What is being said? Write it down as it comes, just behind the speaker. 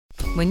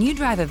When you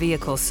drive a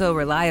vehicle so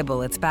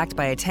reliable it's backed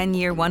by a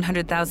 10-year,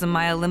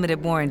 100,000-mile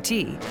limited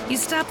warranty, you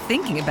stop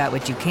thinking about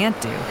what you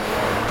can't do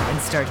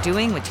and start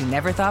doing what you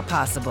never thought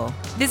possible.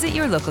 Visit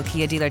your local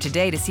Kia dealer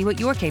today to see what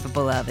you're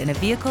capable of in a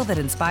vehicle that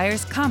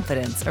inspires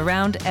confidence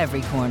around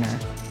every corner.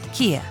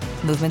 Kia,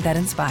 movement that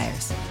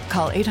inspires.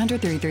 Call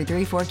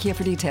 800-333-4KIA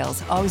for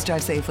details. Always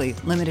drive safely.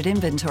 Limited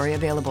inventory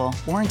available.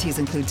 Warranties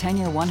include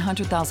 10-year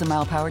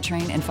 100,000-mile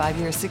powertrain and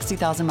 5-year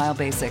 60,000-mile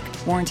basic.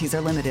 Warranties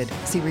are limited.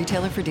 See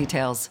retailer for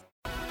details.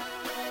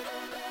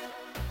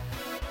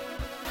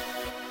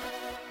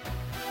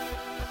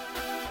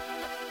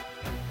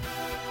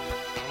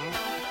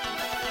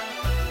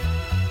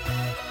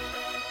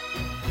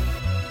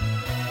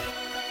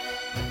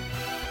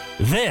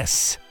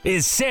 This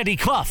is Sandy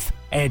Clough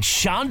and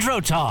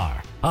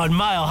Chandrotar on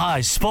Mile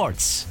High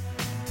Sports.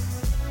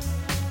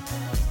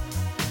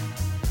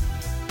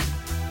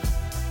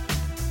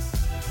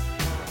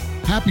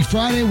 Happy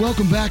Friday.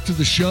 Welcome back to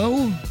the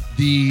show.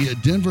 The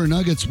Denver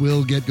Nuggets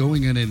will get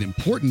going in an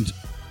important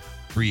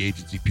free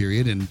agency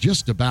period in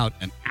just about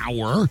an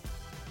hour.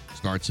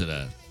 Starts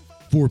at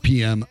 4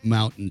 p.m.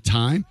 Mountain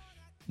Time.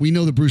 We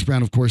know that Bruce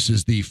Brown, of course,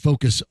 is the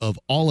focus of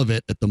all of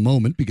it at the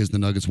moment because the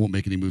Nuggets won't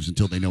make any moves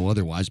until they know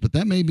otherwise. But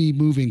that may be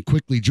moving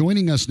quickly.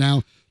 Joining us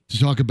now to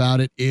talk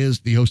about it is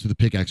the host of the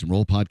Pickaxe and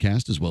Roll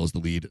podcast, as well as the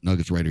lead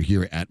Nuggets writer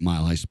here at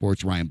Mile High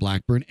Sports, Ryan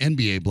Blackburn.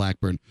 NBA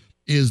Blackburn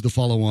is the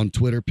follow on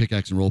Twitter,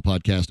 Pickaxe and Roll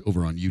podcast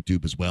over on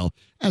YouTube as well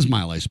as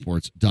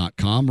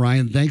milehighsports.com.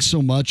 Ryan, thanks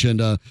so much. And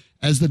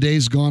as the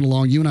day's gone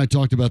along, you and I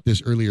talked about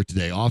this earlier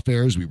today off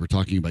airs. We were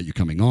talking about you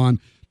coming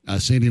on.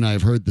 Sandy and I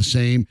have heard the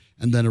same,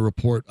 and then a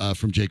report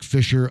from Jake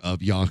Fisher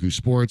of Yahoo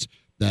Sports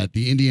that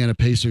the Indiana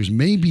Pacers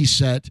may be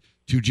set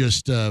to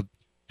just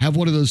have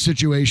one of those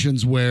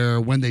situations where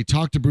when they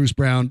talk to Bruce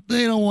Brown,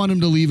 they don't want him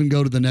to leave and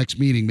go to the next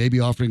meeting, maybe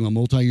offering him a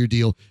multi-year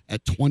deal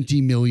at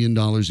 $20 million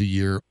a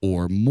year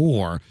or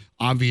more.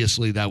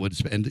 Obviously, that would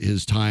spend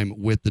his time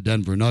with the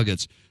Denver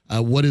Nuggets.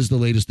 What is the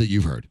latest that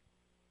you've heard?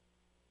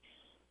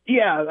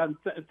 Yeah,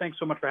 thanks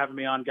so much for having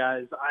me on,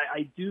 guys.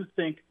 I do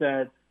think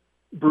that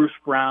Bruce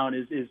Brown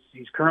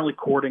he's currently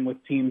courting with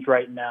teams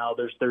right now.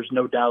 There's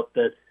no doubt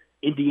that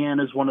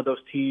Indiana is one of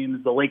those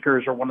teams. The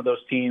Lakers are one of those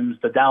teams.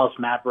 The Dallas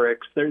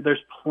Mavericks. There's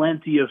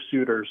plenty of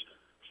suitors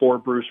for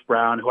Bruce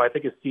Brown, who I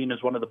think is seen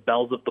as one of the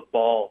belles of the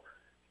ball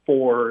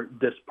for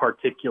this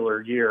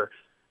particular year.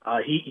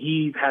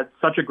 He had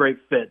such a great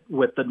fit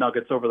with the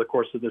Nuggets over the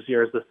course of this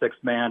year as the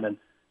sixth man and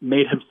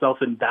made himself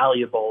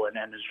invaluable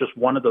and is just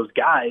one of those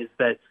guys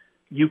that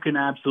you can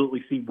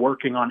absolutely see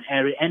working on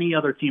any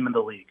other team in the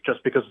league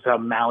just because of how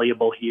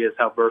malleable he is,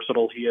 how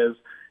versatile he is,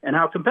 and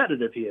how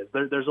competitive he is.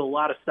 There's a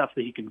lot of stuff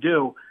that he can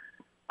do.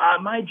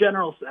 My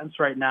general sense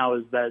right now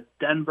is that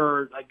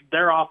Denver,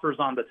 their offer's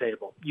on the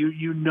table.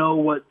 You know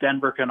what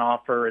Denver can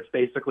offer. It's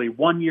basically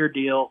 1-year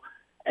deal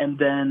and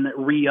then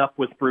re-up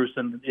with Bruce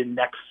in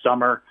next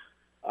summer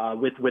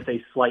with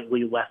a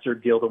slightly lesser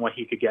deal than what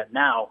he could get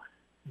now.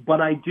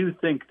 But I do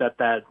think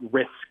that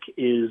risk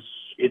is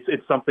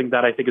it's something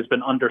that I think has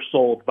been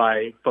undersold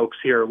by folks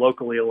here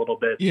locally a little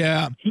bit.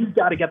 Yeah, he's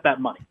got to get that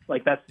money.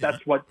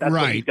 That's what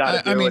he's got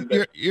to do. I mean,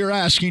 you're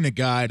asking a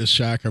guy to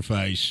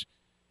sacrifice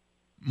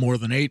more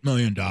than $8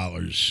 million,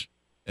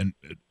 and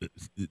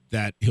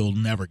that he'll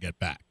never get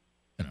back.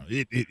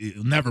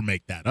 He'll never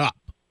make that up.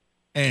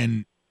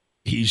 And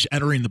he's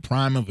entering the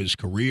prime of his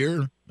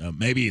career.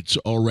 Maybe it's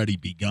already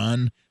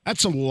begun.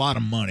 That's a lot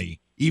of money,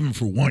 even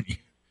for 1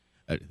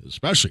 year,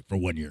 especially for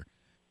 1 year.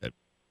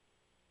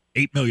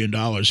 $8 million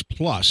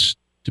plus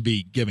to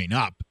be giving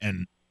up.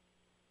 And,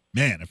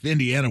 man, if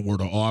Indiana were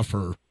to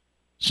offer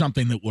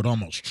something that would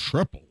almost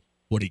triple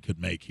what he could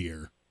make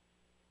here,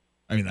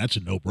 I mean, that's a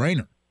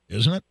no-brainer,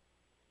 isn't it?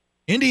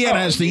 Indiana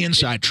has the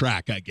inside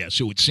track, I guess,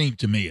 it would seem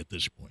to me at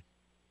this point.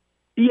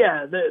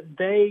 Yeah,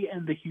 they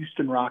and the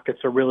Houston Rockets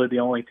are really the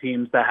only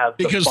teams that have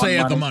because they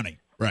have the money,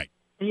 right?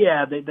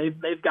 Yeah,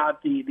 they've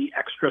got the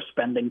extra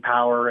spending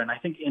power, and I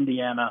think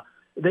Indiana,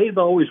 they've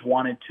always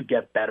wanted to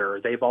get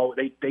better. They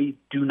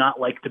do not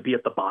like to be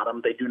at the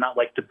bottom. They do not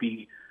like to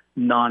be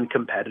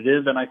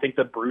non-competitive, and I think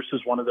that Bruce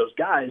is one of those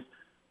guys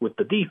with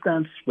the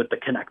defense, with the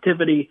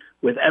connectivity,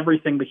 with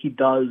everything that he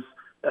does.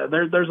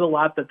 There's a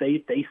lot that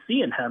they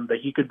see in him that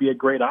he could be a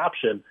great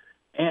option.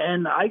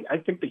 And I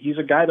think that he's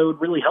a guy that would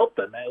really help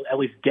them at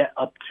least get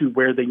up to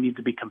where they need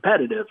to be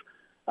competitive.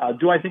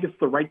 Do I think it's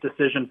the right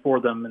decision for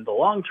them in the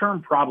long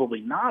term?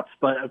 Probably not.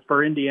 But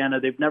for Indiana,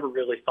 they've never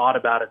really thought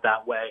about it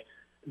that way.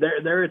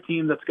 They're a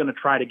team that's going to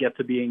try to get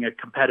to being a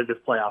competitive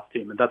playoff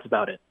team, and that's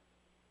about it.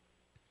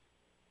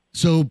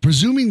 So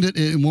presuming that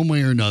in one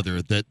way or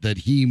another that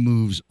he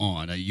moves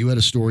on, you had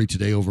a story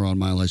today over on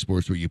Mile High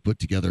Sports where you put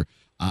together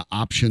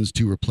options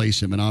to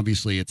replace him, and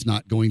obviously it's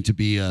not going to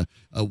be a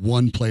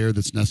one player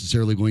that's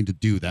necessarily going to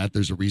do that.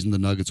 There's a reason the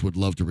Nuggets would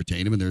love to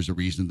retain him, and there's a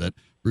reason that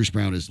Bruce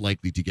Brown is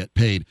likely to get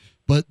paid.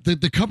 But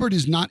the cupboard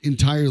is not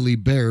entirely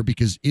bare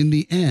because in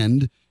the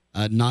end,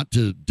 not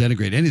to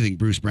denigrate anything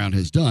Bruce Brown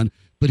has done,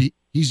 but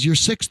he's your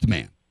sixth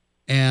man.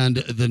 And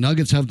the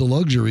Nuggets have the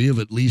luxury of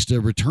at least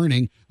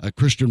returning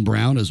Christian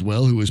Brown as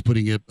well, who is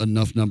putting up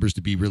enough numbers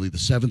to be really the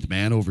seventh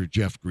man over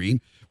Jeff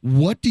Green.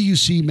 What do you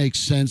see makes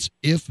sense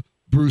if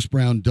Bruce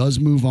Brown does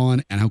move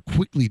on, and how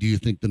quickly do you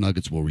think the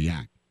Nuggets will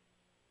react?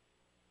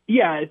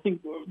 Yeah, I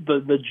think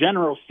the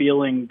general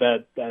feeling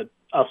that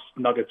us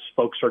Nuggets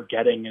folks are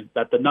getting is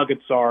that the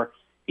Nuggets are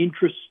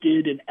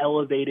interested in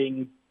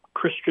elevating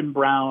Christian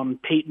Brown,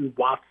 Payton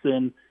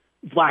Watson,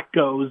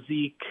 Vlatko,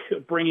 Zeke,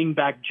 bringing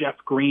back Jeff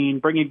Green,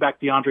 bringing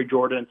back DeAndre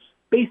Jordan,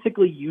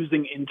 basically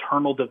using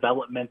internal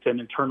development and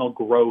internal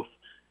growth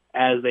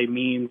as a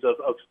means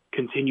of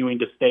continuing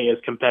to stay as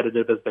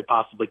competitive as they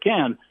possibly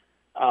can.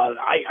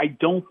 I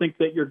don't think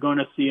that you're going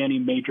to see any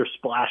major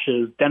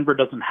splashes. Denver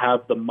doesn't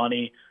have the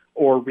money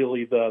or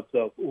really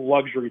the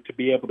luxury to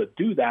be able to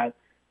do that.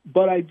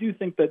 But I do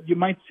think that you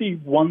might see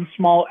one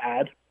small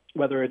ad,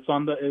 whether it's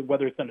in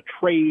a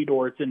trade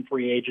or it's in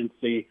free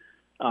agency,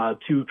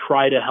 to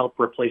try to help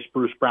replace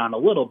Bruce Brown a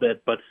little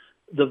bit. But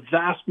the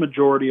vast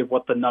majority of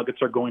what the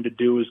Nuggets are going to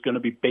do is going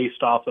to be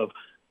based off of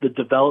the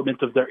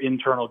development of their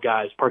internal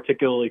guys,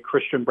 particularly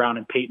Christian Brown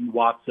and Payton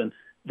Watson.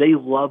 They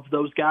love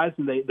those guys,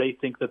 and they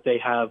think that they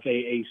have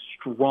a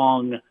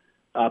strong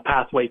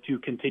pathway to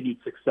continued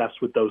success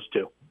with those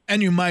two.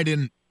 And you might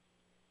in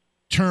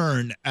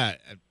turn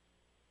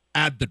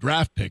add the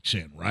draft picks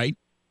in, right?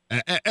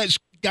 As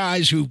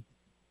guys who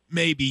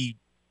maybe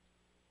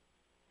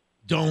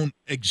don't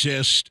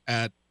exist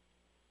at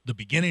the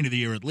beginning of the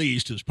year, at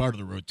least as part of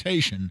the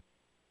rotation,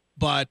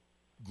 but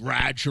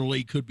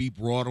gradually could be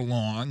brought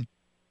along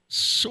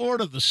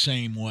sort of the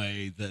same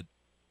way that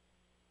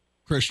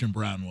Christian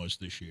Brown was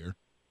this year.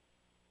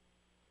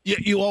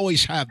 You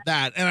always have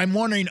that. And I'm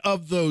wondering,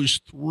 of those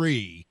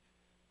three,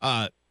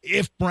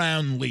 if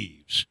Brown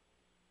leaves,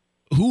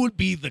 who would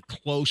be the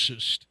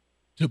closest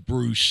to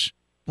Bruce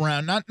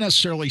Brown? Not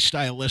necessarily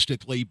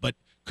stylistically, but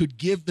could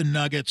give the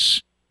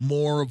Nuggets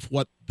more of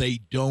what they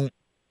don't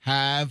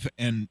have.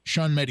 And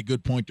Sean made a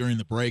good point during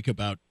the break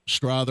about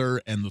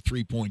Strother and the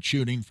three-point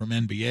shooting from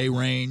NBA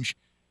range,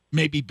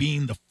 maybe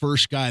being the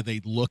first guy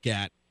they'd look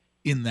at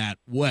in that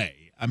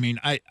way. I mean,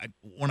 I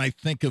when I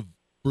think of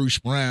Bruce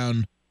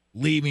Brown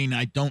leaving,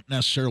 I don't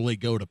necessarily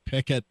go to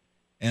Pickett,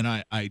 and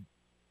I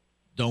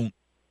don't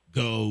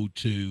go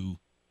to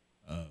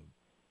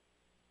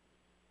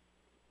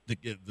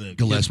the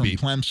Gillespie kid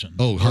from Clemson.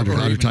 Oh,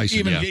 Hunter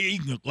Tyson.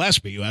 Even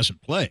Gillespie, who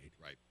hasn't played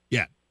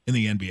yet in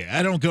the NBA.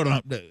 I don't go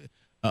to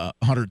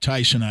Hunter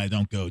Tyson. I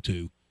don't go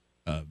to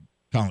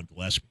Colin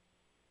Gillespie.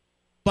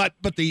 But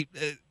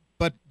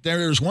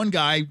there's one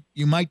guy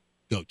you might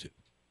go to.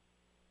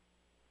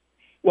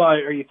 Well,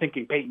 are you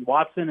thinking Payton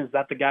Watson? Is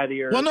that the guy that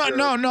you're? Well,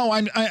 no.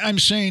 I'm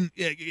saying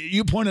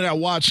you pointed out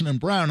Watson and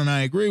Brown, and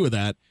I agree with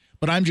that.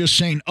 But I'm just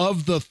saying,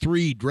 of the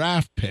three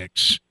draft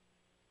picks,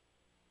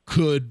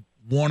 could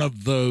one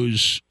of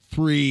those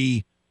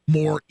three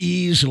more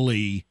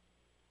easily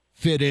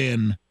fit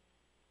in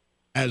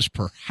as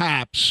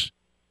perhaps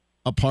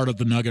a part of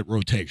the Nugget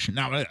rotation?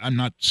 Now, I'm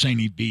not saying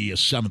he'd be a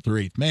seventh or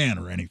eighth man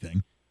or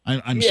anything.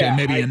 I'm saying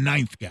maybe a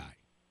ninth guy.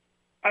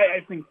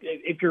 I think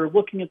if you're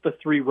looking at the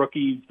three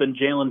rookies, then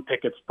Jalen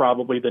Pickett's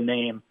probably the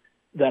name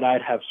that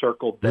I'd have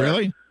circled there.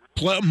 Really?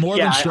 More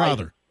than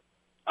Strother?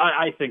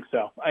 I think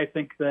so. I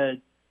think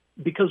that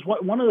because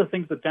one of the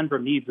things that Denver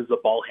needs is a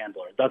ball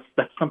handler.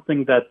 That's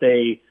something that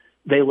they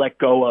let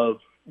go of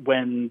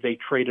when they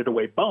traded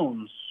away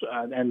Bones,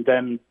 and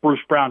then Bruce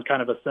Brown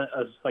kind of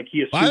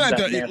he assumed that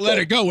mantle. Let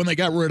it go when they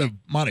got rid of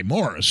Monty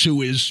Morris,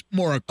 who is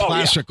more a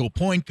classical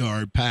point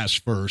guard, pass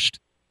first,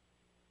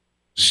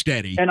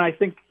 steady. And I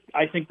think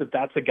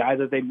that's a guy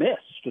that they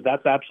missed.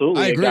 That's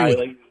absolutely I agree a guy.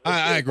 With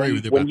I agree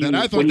with you about that.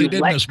 I thought they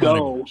did miss Monty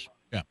Morris.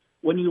 Yeah.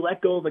 When you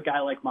let go of a guy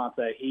like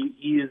Monte,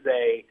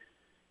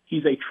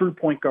 he's a true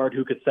point guard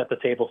who could set the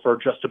table for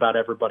just about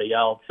everybody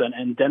else.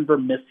 And Denver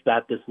missed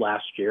that this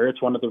last year. It's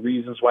one of the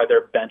reasons why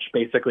their bench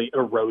basically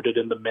eroded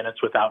in the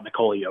minutes without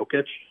Nikola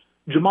Jokic.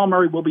 Jamal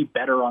Murray will be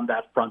better on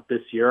that front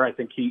this year. I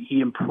think he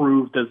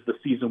improved as the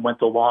season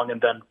went along and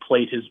then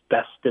played his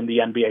best in the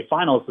NBA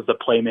Finals as a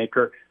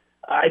playmaker.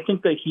 I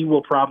think that he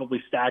will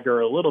probably stagger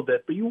a little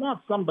bit, but you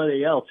want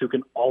somebody else who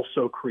can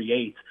also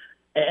create.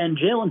 And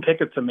Jalen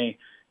Pickett, to me,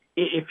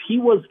 if he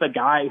was the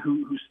guy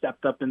who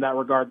stepped up in that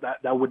regard,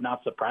 that would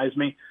not surprise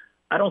me.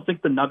 I don't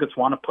think the Nuggets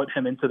want to put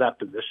him into that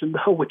position,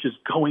 though, which is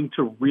going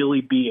to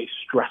really be a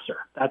stressor.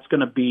 That's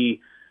going to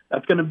be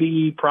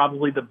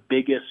probably the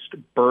biggest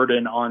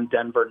burden on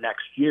Denver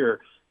next year,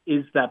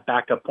 is that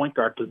backup point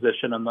guard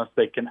position, unless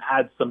they can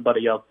add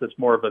somebody else that's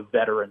more of a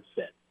veteran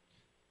fit.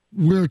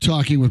 We're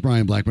talking with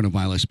Ryan Blackburn of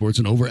Mile High Sports,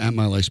 and over at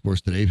Mile High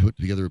Sports today, put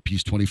together a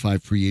piece,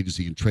 25 free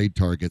agency and trade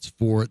targets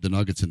for the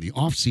Nuggets in the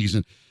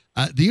offseason.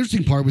 The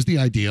interesting part was the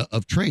idea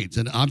of trades,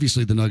 and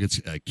obviously the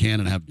Nuggets can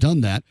and have done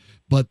that,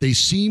 but they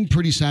seem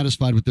pretty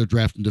satisfied with their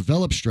draft and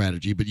develop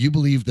strategy. But you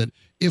believe that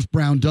if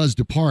Brown does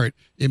depart,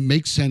 it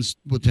makes sense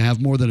to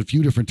have more than a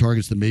few different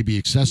targets that may be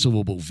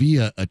accessible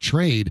via a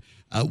trade.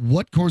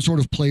 What sort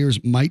of players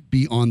might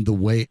be on the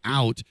way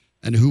out,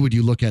 and who would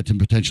you look at to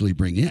potentially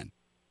bring in?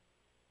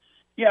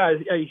 Yeah,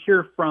 I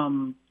hear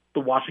from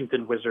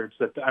Washington Wizards.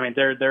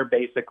 They're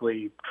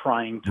basically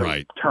trying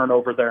to turn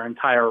over their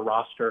entire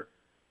roster,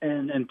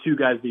 and two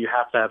guys that you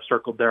have to have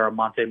circled there are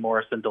Monte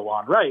Morris and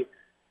DeLon Wright.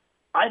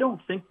 I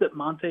don't think that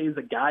Monte is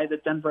a guy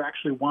that Denver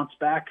actually wants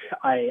back.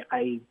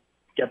 I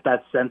get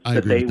that sense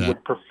that they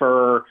would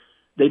prefer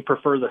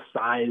the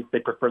size, they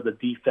prefer the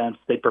defense,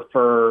 they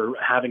prefer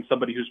having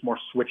somebody who's more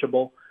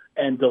switchable,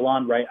 and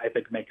DeLon Wright I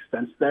think makes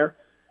sense there.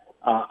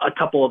 A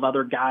couple of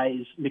other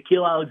guys,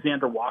 Nickeil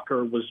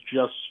Alexander-Walker was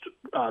just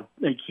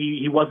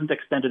he wasn't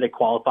extended a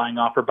qualifying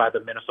offer by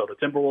the Minnesota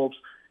Timberwolves.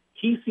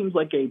 He seems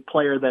like a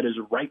player that is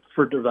ripe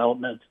for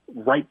development,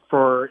 ripe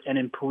for an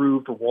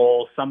improved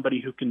role,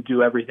 somebody who can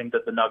do everything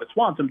that the Nuggets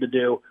want him to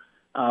do,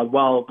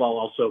 while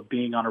also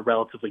being on a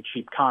relatively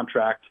cheap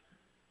contract.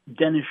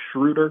 Dennis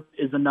Schroeder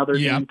is another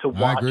name to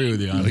watch. I agree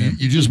with you.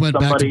 You just went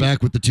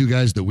back-to-back with the two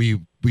guys that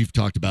we've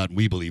talked about and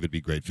we believe it'd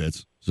be great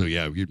fits. So,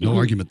 no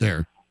argument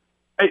there.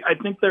 I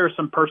think there are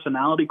some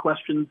personality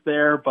questions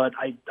there, but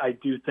I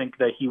do think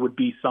that he would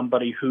be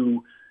somebody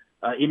who,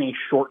 in a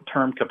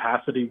short-term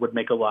capacity, would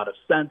make a lot of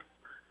sense.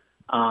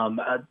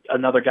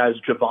 Another guy is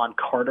Javon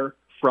Carter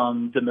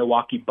from the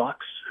Milwaukee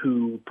Bucks,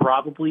 who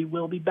probably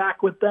will be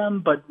back with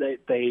them, but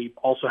they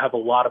also have a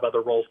lot of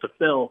other roles to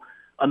fill.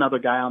 Another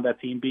guy on that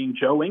team being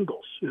Joe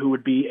Ingles, who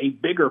would be a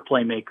bigger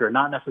playmaker,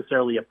 not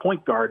necessarily a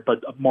point guard,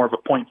 but more of a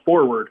point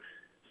forward,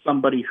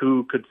 somebody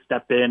who could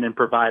step in and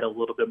provide a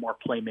little bit more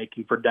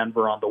playmaking for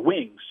Denver on the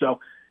wing. So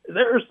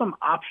there are some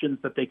options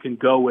that they can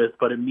go with,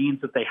 but it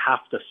means that they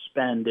have to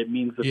spend. It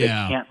means that they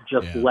can't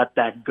just let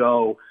that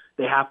go.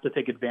 They have to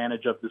take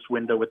advantage of this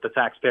window with the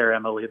taxpayer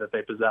MLE that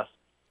they possess.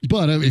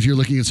 But if you're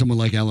looking at someone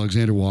like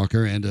Alexander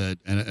Walker and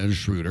a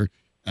Schroeder,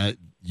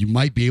 you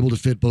might be able to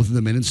fit both of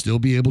them in and still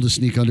be able to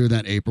sneak under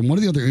that apron. One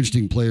of the other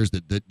interesting players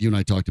that you and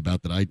I talked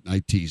about that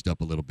I teased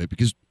up a little bit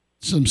because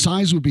some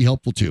size would be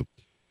helpful too.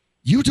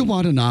 Yuta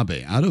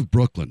Watanabe out of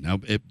Brooklyn. Now,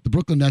 the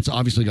Brooklyn Nets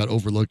obviously got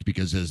overlooked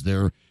because as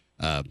their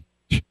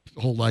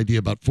whole idea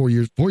about 4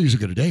 years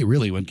ago today,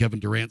 really, when Kevin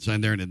Durant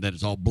signed there, and then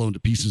it's all blown to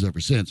pieces ever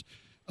since.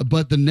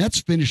 But the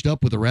Nets finished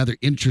up with a rather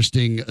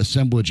interesting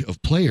assemblage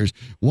of players.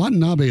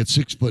 Watanabe at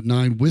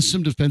 6'9", with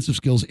some defensive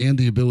skills and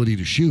the ability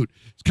to shoot.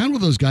 It's kind of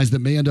one of those guys that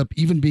may end up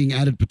even being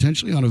added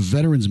potentially on a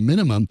veteran's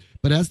minimum,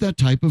 but as that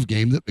type of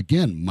game that,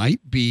 again,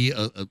 might be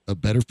a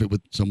better fit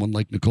with someone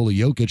like Nikola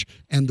Jokic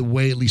and the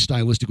way, at least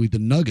stylistically, the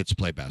Nuggets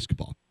play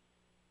basketball.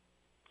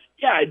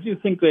 Yeah, I do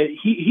think that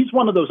he's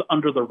one of those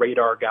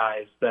under-the-radar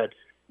guys that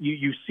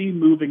you see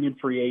moving in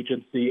free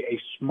agency,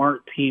 a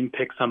smart team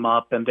picks him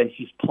up, and then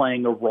he's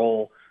playing a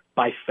role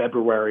by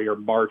February or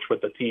March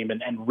with the team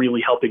and really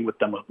helping with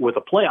them with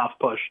a playoff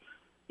push.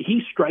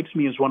 He strikes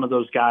me as one of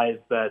those guys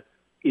that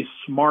is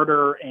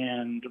smarter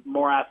and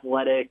more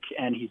athletic,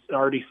 and he's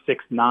already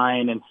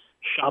 6'9" and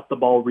shot the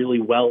ball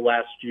really well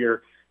last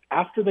year.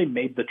 After they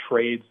made the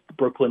trades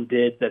Brooklyn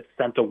did that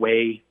sent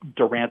away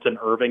Durant and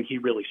Irving, he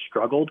really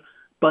struggled.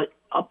 But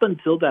up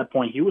until that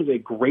point, he was a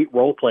great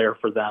role player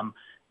for them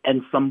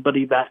and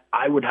somebody that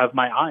I would have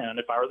my eye on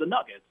if I were the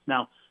Nuggets.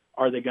 Now,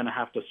 are they going to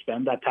have to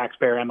spend that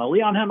taxpayer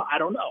MLE on him? I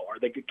don't know.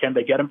 Can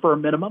they get him for a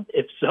minimum?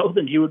 If so,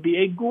 then he would be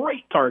a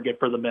great target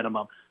for the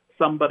minimum.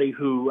 Somebody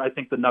who I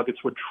think the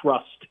Nuggets would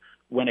trust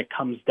when it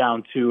comes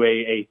down to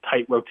a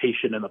tight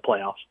rotation in the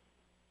playoffs.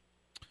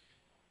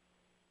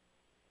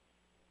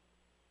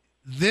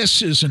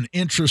 This is an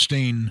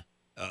interesting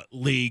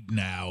league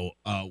now.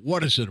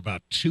 What is it,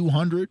 about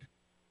 200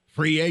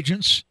 free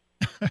agents?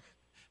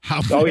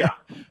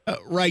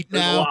 Right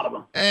There's now. a lot of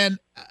them. And,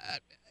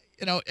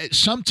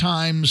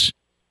 sometimes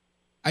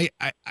I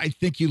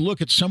think you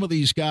look at some of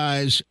these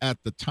guys at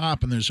the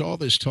top, and there's all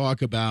this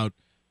talk about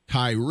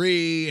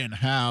Kyrie and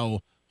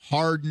how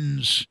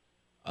Harden's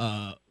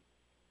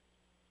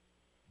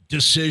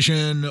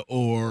decision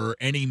or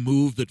any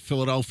move that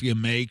Philadelphia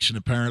makes, and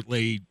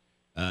apparently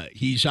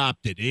he's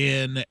opted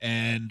in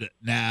and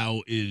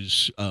now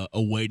is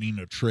awaiting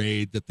a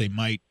trade that they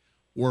might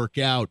work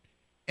out.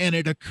 And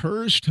it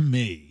occurs to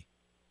me,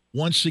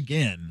 once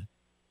again,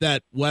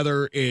 that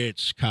whether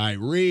it's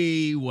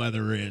Kyrie,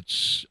 whether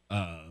it's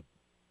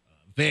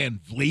Van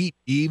Vliet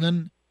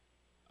even,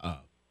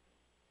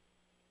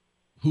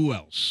 who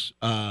else?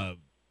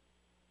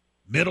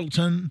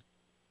 Middleton,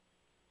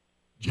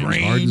 James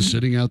Green, Harden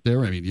sitting out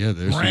there. I mean,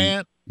 there's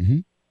Grant.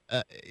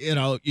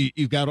 Mm-hmm.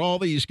 You've got all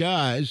these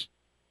guys,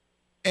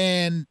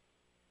 and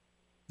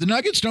the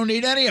Nuggets don't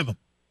need any of them.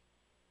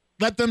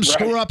 Let them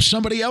score up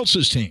somebody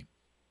else's team.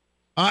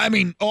 I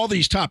mean, all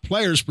these top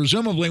players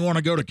presumably want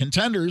to go to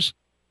contenders.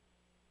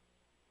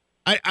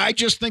 I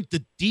just think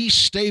the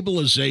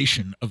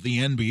destabilization of the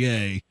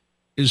NBA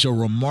is a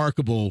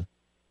remarkable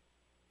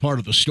part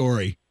of the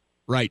story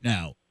right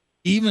now.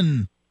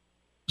 Even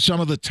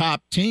some of the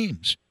top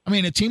teams. I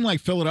mean, a team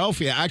like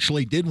Philadelphia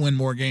actually did win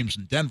more games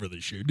than Denver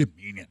this year. Didn't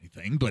mean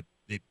anything, but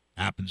it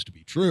happens to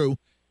be true.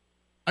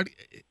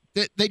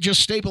 They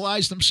just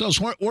stabilized themselves.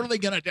 What are they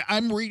going to do?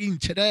 I'm reading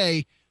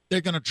today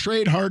they're going to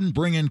trade Harden,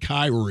 bring in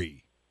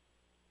Kyrie.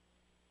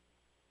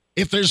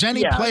 If there's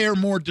any player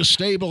more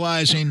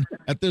destabilizing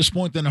at this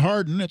point than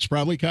Harden, it's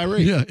probably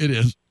Kyrie. Yeah, it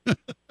is.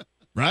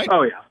 Right?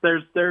 Oh yeah.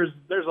 There's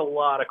a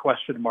lot of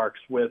question marks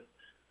with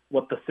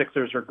what the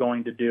Sixers are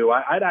going to do.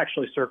 I'd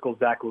actually circle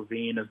Zach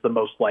LaVine as the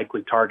most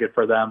likely target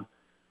for them,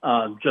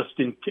 just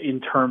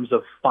in terms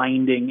of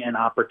finding an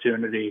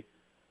opportunity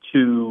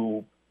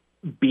to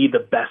be the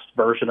best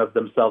version of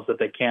themselves that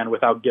they can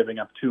without giving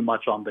up too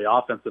much on the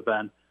offensive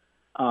end.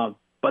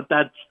 But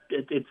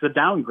it's a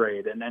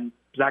downgrade, and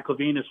Zach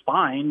LaVine is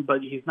fine,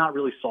 but he's not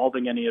really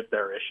solving any of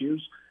their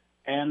issues.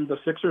 And the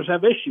Sixers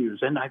have issues,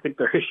 and I think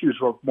their issues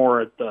were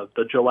more at the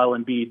Joel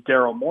Embiid,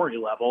 Daryl Morey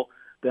level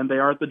than they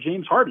are at the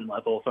James Harden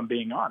level, if I'm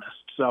being honest.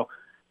 So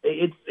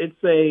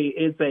it's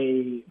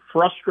a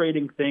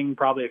frustrating thing,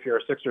 probably if you're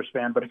a Sixers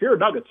fan, but if you're a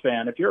Nuggets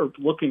fan, if you're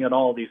looking at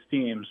all these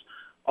teams,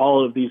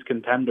 all of these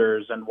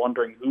contenders, and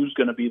wondering who's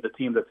going to be the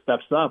team that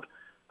steps up,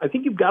 I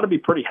think you've got to be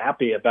pretty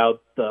happy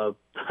about the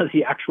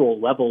actual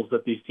levels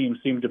that these teams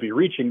seem to be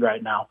reaching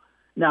right now.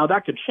 Now,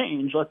 that could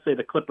change. Let's say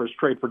the Clippers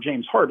trade for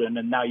James Harden,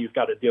 and now you've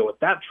got to deal with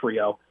that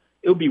trio.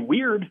 It would be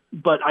weird,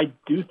 but I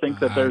do think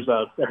that there's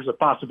a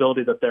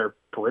possibility that they're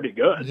pretty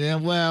good. Yeah,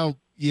 well,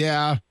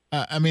 yeah.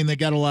 I mean, they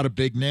got a lot of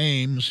big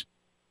names,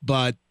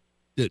 but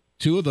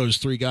two of those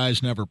three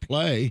guys never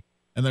play,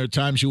 and there are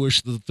times you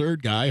wish the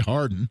third guy,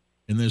 Harden,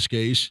 in this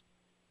case,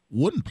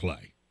 wouldn't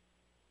play,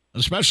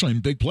 especially in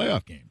big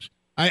playoff games.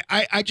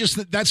 I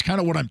just that's kind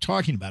of what I'm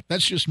talking about.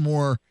 That's just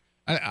more.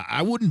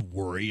 I wouldn't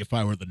worry if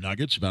I were the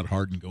Nuggets about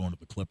Harden going to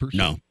the Clippers.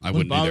 No, I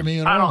wouldn't bother either. me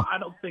at all. I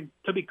don't think,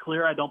 to be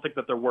clear, I don't think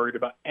that they're worried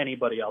about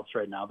anybody else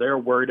right now. They're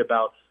worried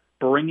about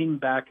bringing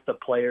back the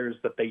players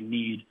that they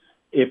need.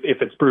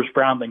 If it's Bruce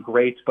Brown, then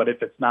great. But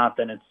if it's not,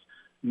 then it's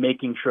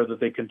making sure that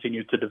they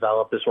continue to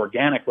develop this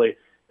organically.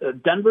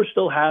 Denver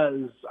still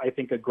has, I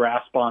think, a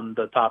grasp on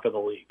the top of the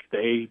league.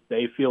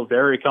 They feel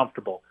very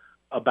comfortable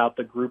about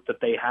the group that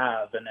they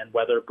have, and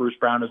whether Bruce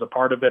Brown is a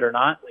part of it or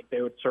not, like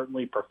they would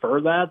certainly prefer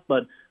that.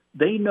 But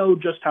they know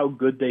just how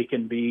good they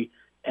can be,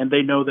 and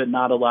they know that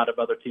not a lot of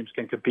other teams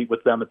can compete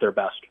with them at their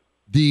best.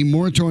 The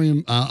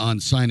moratorium on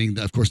signing,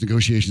 of course,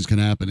 negotiations can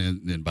happen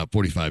in about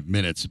 45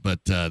 minutes,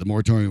 but the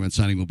moratorium on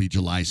signing will be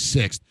July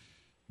 6th.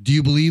 Do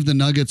you believe the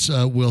Nuggets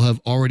will have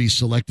already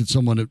selected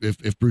someone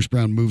if Bruce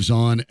Brown moves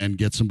on and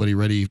gets somebody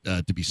ready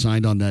to be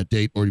signed on that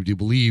date? Or do you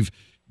believe,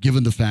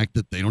 given the fact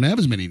that they don't have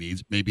as many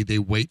needs, maybe they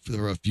wait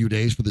for a few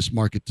days for this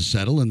market to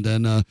settle and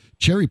then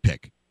cherry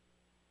pick?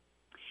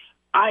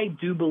 I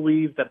do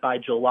believe that by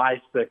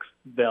July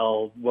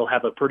 6th, we'll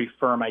have a pretty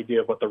firm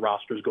idea of what the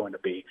roster is going to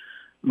be.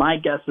 My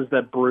guess is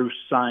that Bruce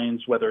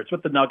signs, whether it's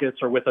with the Nuggets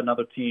or with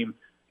another team,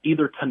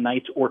 either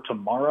tonight or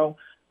tomorrow.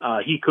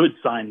 He could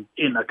sign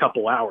in a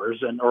couple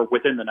hours or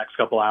within the next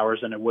couple hours,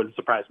 and it wouldn't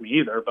surprise me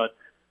either. But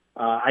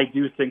I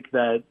do think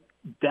that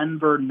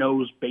Denver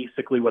knows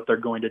basically what they're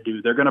going to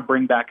do. They're going to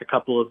bring back a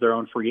couple of their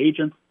own free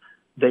agents.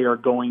 They are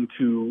going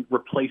to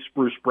replace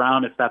Bruce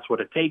Brown if that's what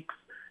it takes.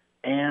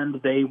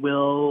 And they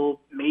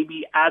will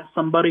maybe add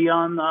somebody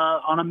on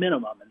a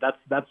minimum, and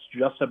that's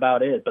just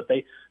about it. But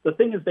the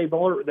thing is, they've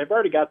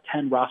already got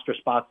 10 roster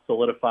spots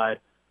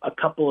solidified. A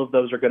couple of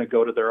those are going to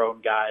go to their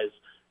own guys,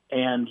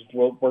 and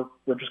we're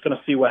just going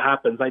to see what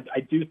happens.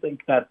 I do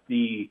think that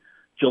the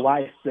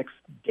July 6th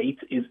date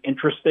is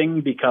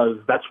interesting because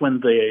that's when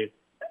the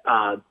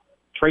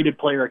traded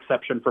player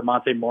exception for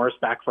Monte Morris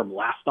back from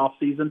last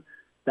offseason,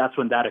 that's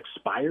when that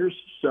expires.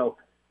 So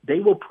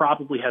they will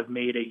probably have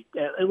made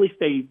at least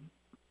a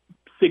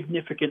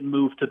significant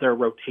move to their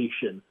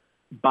rotation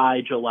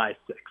by July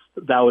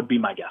 6th. That would be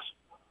my guess.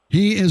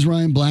 He is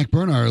Ryan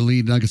Blackburn, our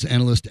lead Nuggets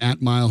analyst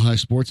at Mile High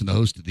Sports and the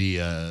host of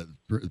the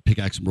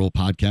Pickaxe and Roll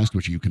podcast,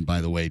 which you can,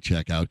 by the way,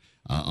 check out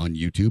on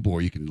YouTube,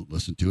 or you can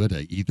listen to it.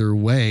 Either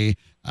way,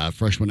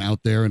 freshman out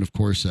there, and of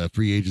course,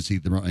 free agency,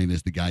 Ryan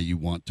is the guy you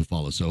want to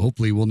follow. So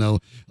hopefully we'll know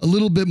a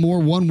little bit more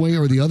one way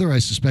or the other. I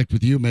suspect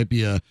with you, it might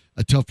be a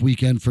tough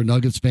weekend for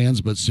Nuggets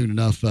fans, but soon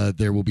enough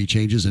there will be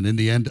changes. And in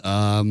the end,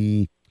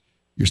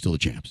 you're still the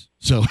champs.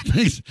 So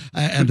thanks.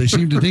 And they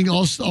seem to think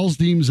all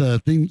teams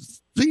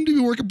seem to be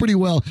working pretty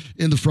well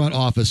in the front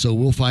office. So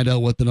we'll find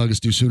out what the Nuggets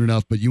do soon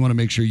enough. But you want to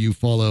make sure you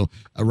follow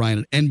Ryan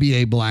at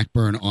NBA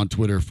Blackburn on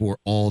Twitter for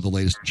all the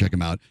latest. Check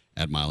him out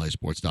at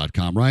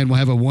milehighsports.com. Ryan, we'll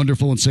have a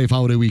wonderful and safe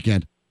holiday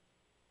weekend.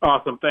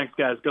 Awesome. Thanks,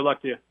 guys. Good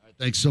luck to you. All right,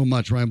 thanks so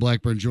much, Ryan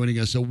Blackburn, joining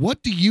us. So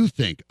what do you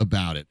think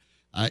about it?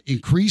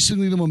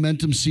 Increasingly, the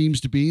momentum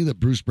seems to be that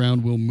Bruce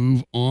Brown will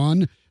move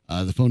on.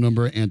 The phone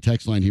number and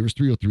text line here is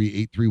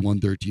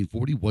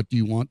 303-831-1340. What do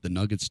you want the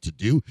Nuggets to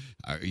do?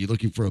 Are you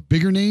looking for a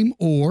bigger name,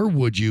 or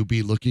would you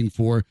be looking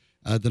for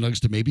the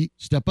Nuggets to maybe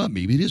step up?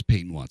 Maybe it is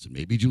Payton Watson,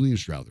 maybe Julian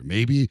Strouder,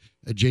 maybe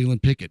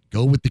Jalen Pickett.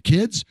 Go with the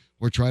kids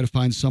or try to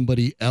find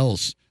somebody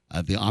else.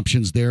 The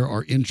options there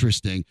are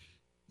interesting.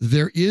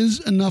 There is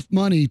enough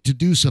money to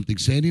do something.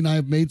 Sandy and I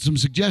have made some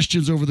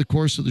suggestions over the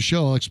course of the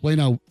show. I'll explain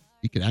how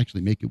we could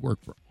actually make it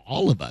work for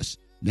all of us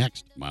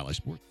next. Mile High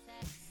Sports.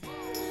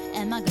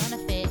 Am I gonna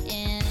fit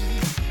in?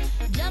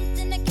 Jumped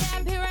in the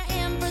cab, here I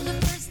am for the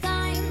first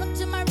time. Look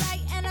to my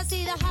right and I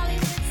see the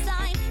Hollywood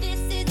sign. This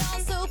is all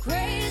so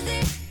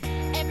crazy.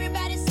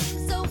 Everybody see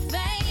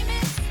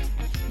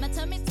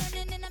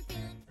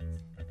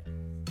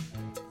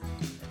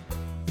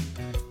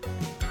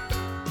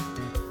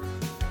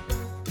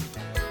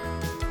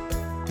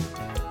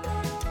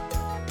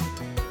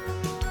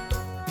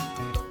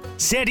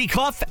Sandy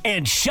Clough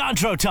and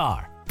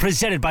Chandrotar.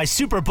 Presented by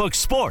Superbook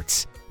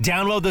Sports.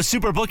 Download the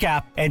Superbook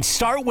app and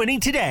start winning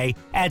today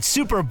at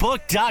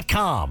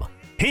superbook.com.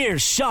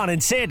 Here's Sean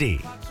and Sandy.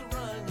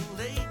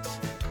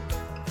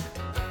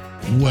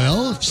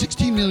 Well,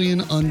 $16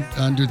 million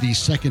under the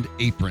second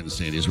apron,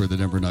 Sandy, is where the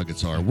Denver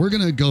Nuggets are. We're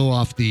going to go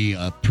off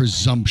the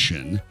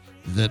presumption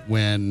that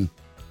when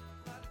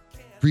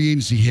free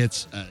agency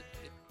hits,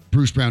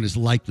 Bruce Brown is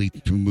likely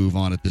to move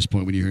on at this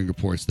point when you're hearing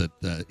reports that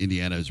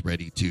Indiana is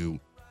ready to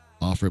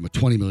offer him a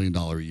 $20 million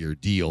a year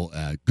deal.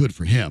 Good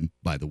for him,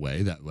 by the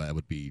way. That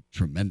would be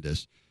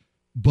tremendous.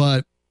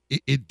 But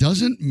it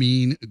doesn't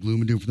mean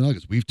gloom and doom for the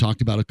Nuggets. We've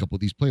talked about a couple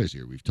of these players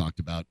here. We've talked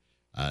about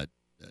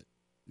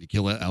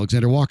Nickeil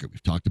Alexander-Walker.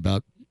 We've talked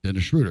about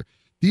Dennis Schroeder.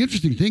 The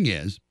interesting thing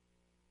is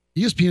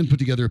ESPN put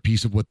together a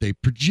piece of what they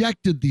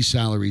projected these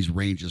salaries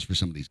ranges for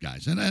some of these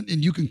guys. And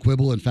you can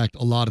quibble. In fact,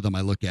 a lot of them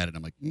I look at it and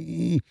I'm like,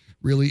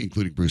 really?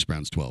 Including Bruce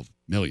Brown's $12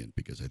 million,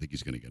 because I think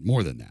he's going to get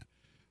more than that.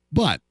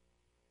 But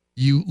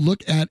you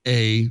look at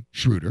a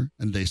Schroeder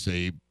and they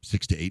say $6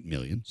 to $8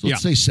 million. So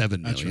let's say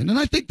 $7 million. Right. And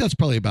I think that's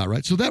probably about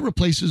right. So that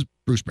replaces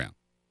Bruce Brown,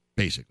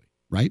 basically,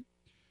 right?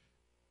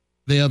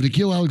 They have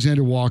Nickeil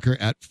Alexander-Walker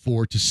at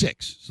 $4 to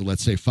 $6. So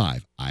let's say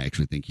 $5. I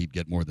actually think he'd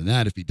get more than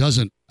that. If he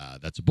doesn't,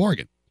 that's a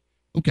bargain.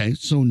 Okay,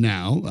 so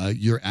now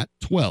you're at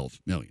 $12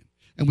 million.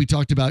 And we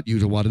talked about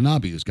Yuta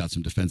Watanabe, who's got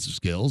some defensive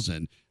skills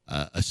and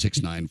a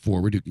 6'9"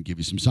 forward who can give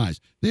you some size.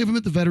 They have him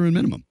at the veteran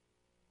minimum.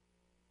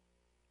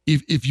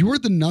 If you're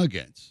the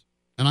Nuggets,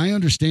 and I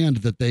understand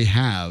that they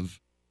have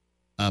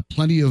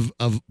plenty of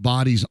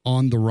bodies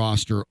on the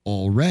roster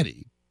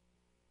already,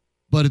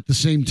 but at the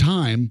same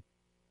time,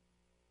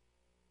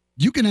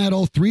 you can add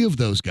all three of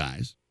those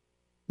guys,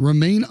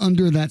 remain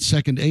under that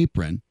second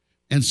apron,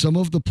 and some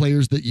of the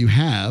players that you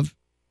have,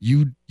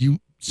 you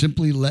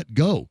simply let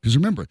go. Because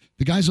remember,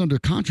 the guys under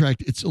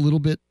contract, it's a little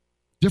bit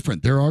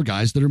different. There are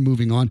guys that are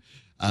moving on.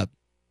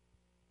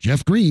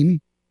 Jeff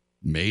Green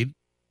made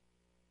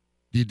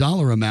the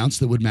dollar amounts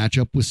that would match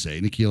up with,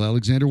 say, Nickeil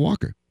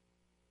Alexander-Walker.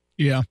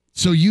 Yeah.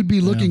 So you'd be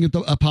looking at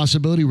a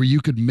possibility where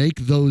you could make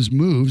those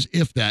moves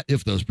if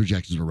those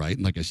projections were right.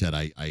 And like I said,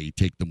 I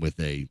take them with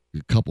a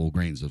couple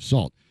grains of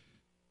salt.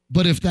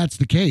 But if that's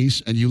the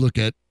case, and you look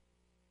at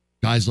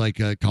guys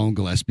like Colin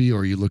Gillespie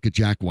or you look at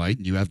Jack White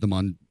and you have them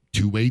on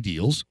two-way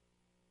deals,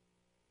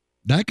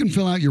 that can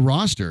fill out your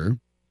roster,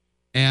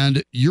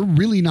 and you're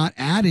really not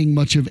adding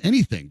much of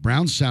anything.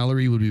 Brown's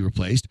salary would be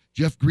replaced.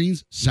 Jeff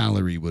Green's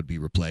salary would be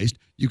replaced.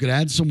 You could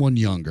add someone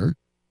younger.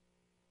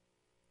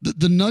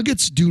 The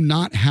Nuggets do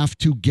not have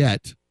to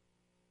get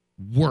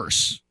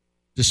worse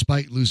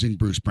despite losing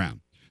Bruce Brown.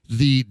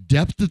 The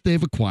depth that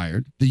they've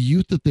acquired, the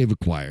youth that they've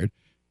acquired,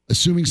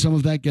 assuming some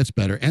of that gets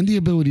better, and the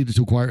ability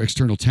to acquire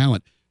external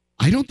talent,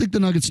 I don't think the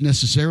Nuggets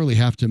necessarily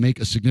have to make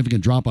a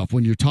significant drop-off.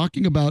 When you're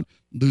talking about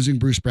losing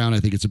Bruce Brown, I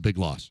think it's a big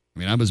loss. I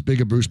mean, I'm as big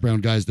a Bruce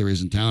Brown guy as there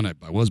is in town. I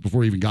was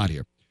before he even got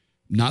here.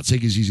 Not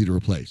saying he's easy to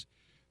replace.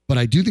 But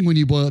I do think when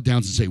you boil it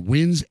down to say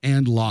wins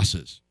and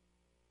losses,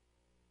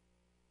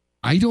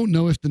 I don't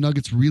know if the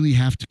Nuggets really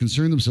have to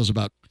concern themselves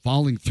about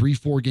falling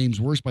 3-4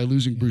 games worse by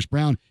losing Bruce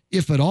Brown,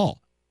 if at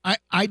all.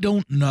 I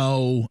don't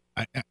know.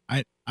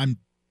 I'm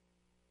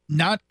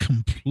not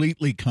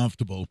completely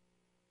comfortable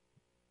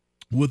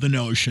with the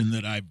notion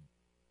that I've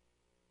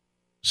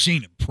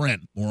seen in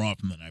print more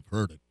often than I've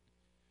heard it,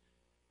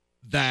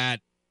 that,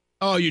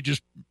 you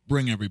just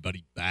bring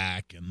everybody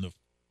back and the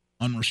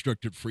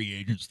unrestricted free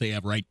agents they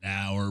have right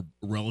now are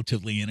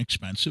relatively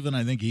inexpensive. And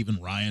I think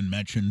even Ryan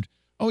mentioned,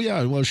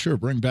 sure,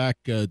 bring back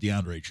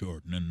DeAndre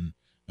Jordan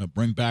and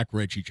bring back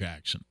Reggie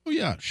Jackson. Oh,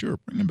 yeah, sure,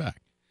 bring him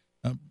back.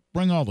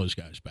 Bring all those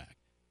guys back.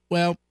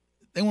 Well,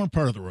 they weren't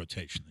part of the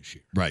rotation this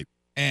year. Right.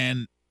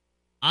 And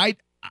I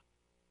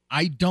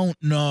don't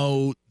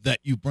know that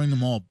you bring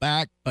them all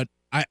back, but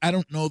I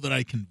don't know that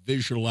I can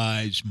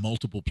visualize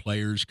multiple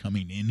players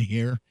coming in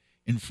here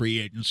in free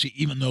agency,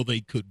 even though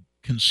they could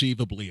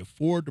conceivably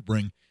afford to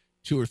bring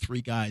 2 or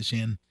 3 guys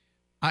in.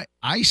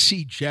 I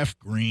see Jeff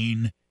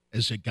Green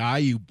as a guy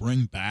you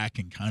bring back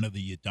in kind of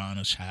the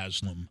Udonis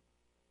Haslem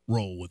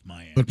role with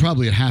Miami. But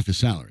probably at half his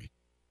salary,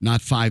 not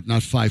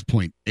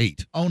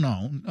 5.8. Oh,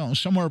 no,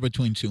 somewhere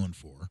between 2 and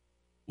 4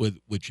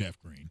 with Jeff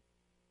Green.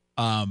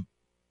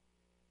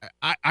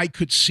 I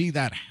could see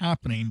that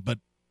happening, but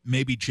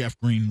maybe Jeff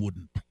Green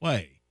wouldn't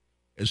play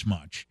as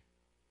much.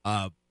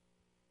 I'm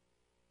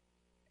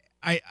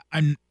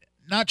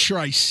not sure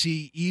I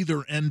see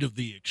either end of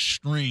the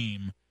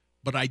extreme,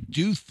 but I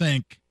do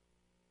think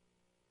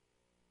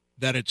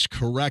that it's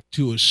correct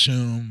to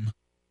assume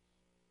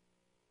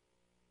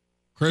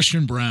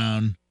Christian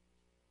Brown,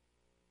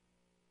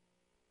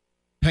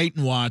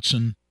 Payton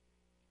Watson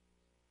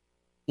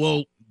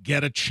will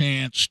get a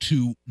chance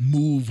to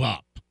move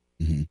up.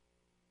 Mm-hmm.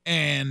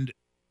 And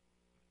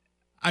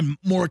I'm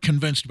more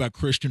convinced about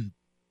Christian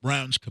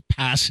Brown's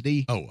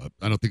capacity. Oh,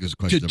 I don't think there's a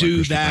question to about do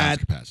Christian that. Brown's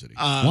capacity.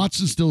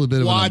 Watson's still a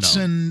bit of an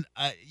unknown.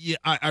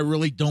 I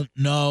really don't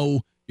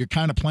know. You're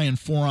kind of playing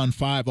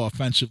 4-on-5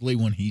 offensively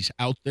when he's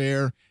out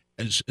there.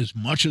 As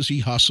much as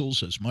he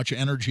hustles, as much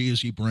energy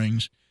as he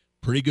brings,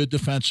 pretty good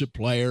defensive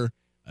player,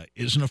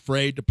 isn't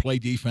afraid to play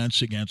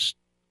defense against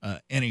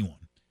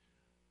anyone.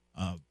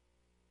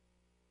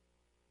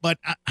 But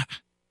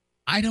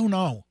I don't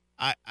know.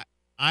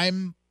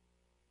 I'm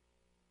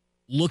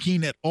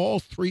looking at all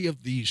three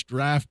of these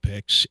draft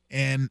picks,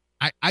 and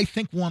I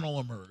think one will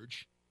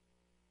emerge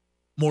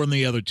more than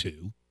the other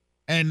two.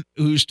 And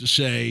who's to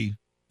say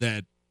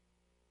that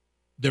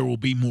there will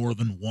be more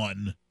than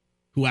one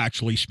who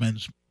actually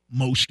spends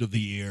most of the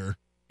year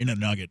in a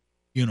Nugget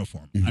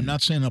uniform? Mm-hmm. I'm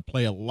not saying they'll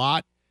play a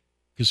lot,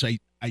 because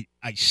I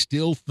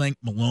still think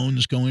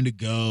Malone's going to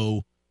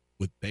go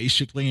with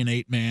basically an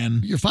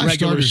 8-man. Your 5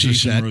 regular starters are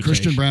season set. rotation.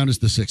 Christian Brown is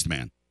the 6th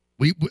man.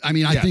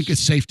 I think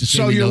it's safe to say.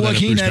 So we you're know that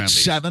looking Bruce at Brown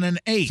leaves. 7 and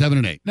 8. 7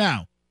 and 8.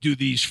 Now, do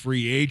these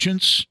free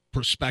agents,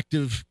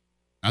 prospective?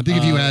 I think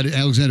if you add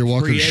Alexander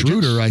Walker free and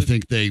Schroeder, agents, I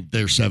think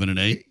they're 7 and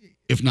 8,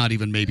 if not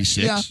even maybe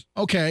 6. Yeah,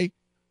 okay.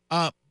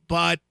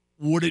 But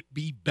would it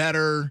be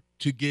better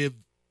to give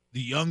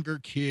the younger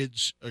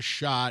kids a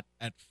shot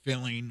at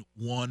filling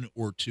 1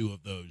 or 2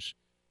 of those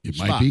It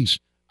spots? might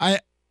be.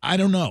 I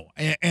don't know.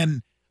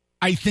 And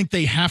I think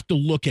they have to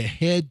look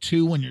ahead,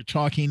 too, when you're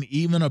talking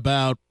even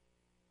about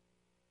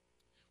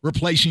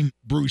replacing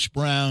Bruce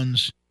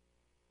Brown's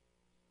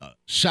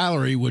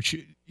salary, which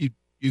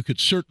you could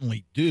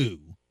certainly do.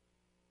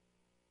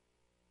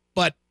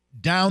 But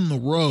down the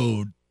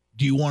road,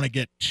 do you want to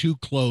get too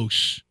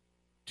close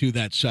to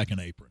that second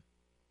apron?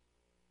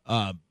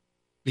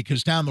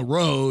 Because down the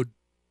road,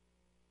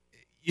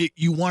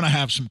 you want to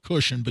have some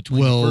cushion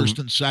between first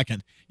and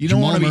second. You don't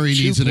Jamal want to Murray be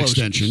too needs an close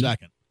extension. to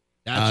second.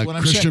 That's what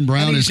I'm Christian saying.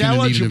 Brown And is he's going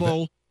to need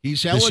eligible.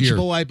 He's this year.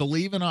 eligible, I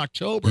believe, in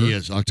October. He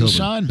is, October. To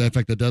sign. In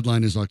fact, the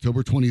deadline is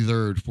October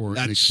 23rd for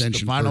That's an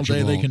extension the final for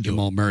day they can do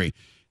Jamal Murray.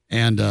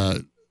 And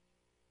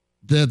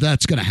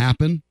that's going to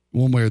happen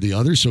one way or the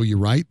other. So you're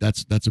right.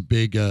 That's a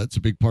big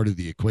part of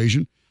the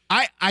equation.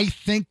 I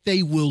think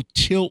they will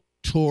tilt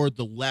toward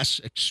the less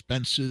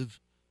expensive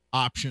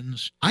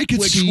options,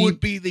 which would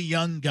be the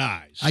young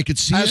guys. I could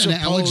see as an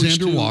opposed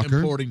Alexander to Walker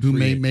importing who free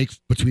may agents. make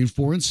between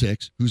 4 and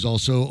 6, who's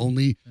also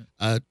only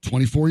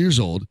 24 years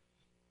old.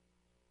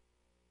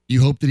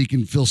 You hope that he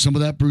can fill some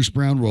of that Bruce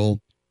Brown role.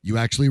 You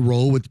actually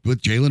roll with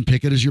Jalen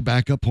Pickett as your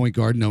backup point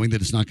guard, knowing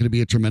that it's not going to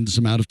be a tremendous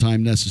amount of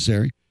time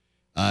necessary.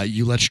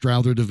 You let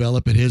Strouder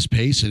develop at his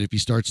pace, and if he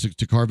starts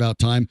to carve out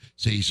time,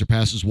 say he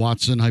surpasses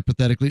Watson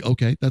hypothetically,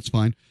 okay, that's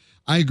fine.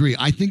 I agree.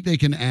 I think they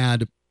can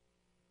add.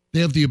 They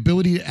have the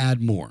ability to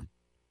add more.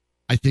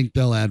 I think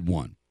they'll add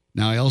one.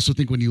 Now, I also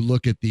think when you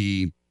look at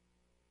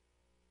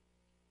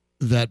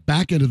that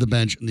back end of the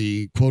bench and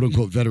the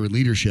quote-unquote veteran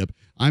leadership,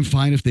 I'm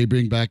fine if they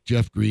bring back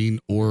Jeff Green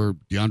or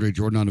DeAndre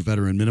Jordan on a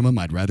veteran minimum.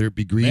 I'd rather it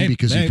be Green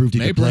because he proved he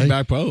could play. Bring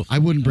back both. I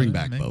wouldn't bring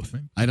back both.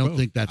 I don't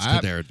think that's to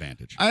their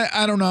advantage.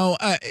 I don't know.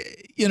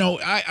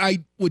 I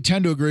would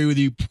tend to agree with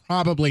you.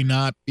 Probably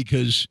not,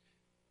 because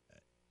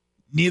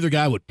neither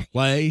guy would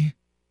play,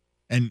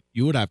 and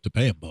you would have to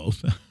pay them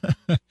both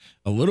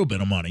a little bit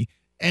of money.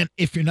 And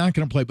if you're not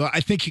going to play, but I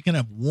think you can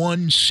have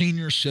one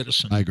senior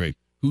citizen. I agree.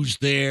 Who's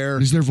there?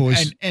 He's their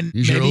voice. And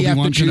He's maybe your you have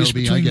to Obi-Wan choose Kenobi.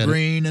 between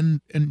Green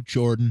and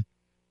Jordan.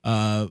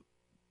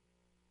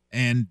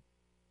 And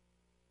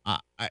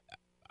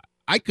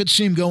I could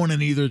see him going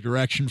in either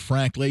direction,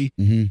 frankly.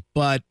 Mm-hmm.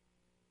 But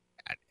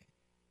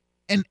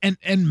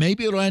and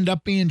maybe it'll end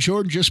up being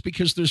Jordan just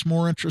because there's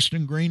more interest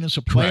in Green as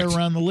a player Correct.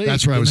 around the league.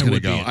 That's where I was going to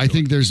go. I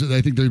think there's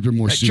been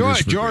more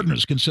serious. Jordan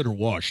is considered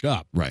washed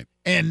up, right?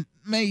 And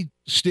may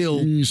still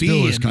be is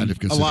in kind of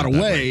a lot of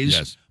that ways, way.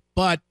 Yes.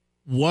 but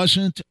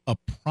wasn't a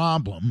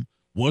problem,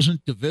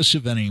 wasn't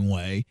divisive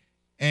anyway.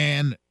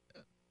 And,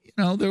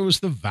 there was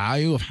the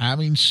value of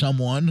having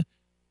someone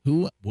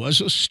who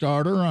was a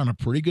starter on a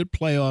pretty good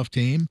playoff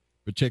team,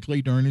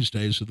 particularly during his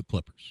days with the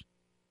Clippers.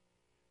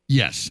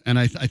 Yes, and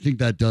I think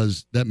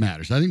that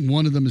matters. I think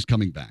one of them is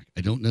coming back.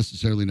 I don't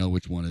necessarily know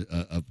which one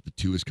of the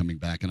two is coming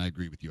back, and I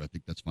agree with you. I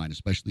think that's fine,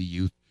 especially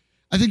youth.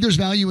 I think there's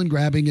value in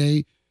grabbing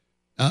a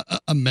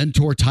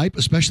mentor type,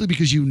 especially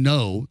because you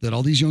know that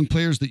all these young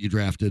players that you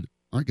drafted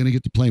aren't going to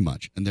get to play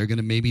much, and they're going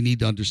to maybe need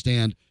to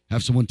understand,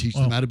 have someone teach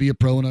them how to be a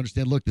pro and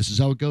understand, look, this is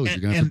how it goes.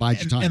 You're going to have to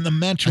bide your time. And the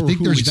mentor I think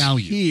who there's is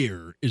value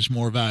here is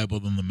more valuable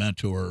than the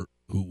mentor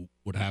who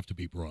would have to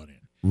be brought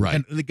in. Right.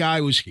 And the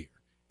guy was here.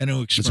 And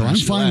who so I'm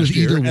fine with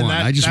either one.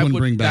 I just wouldn't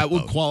bring back that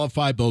would both.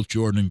 Qualify both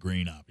Jordan and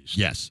Green,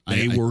 obviously. Yes.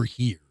 They were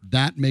here.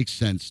 That makes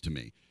sense to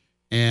me.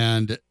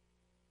 And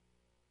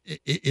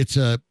it's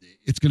going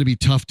to be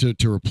tough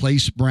to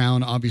replace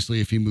Brown,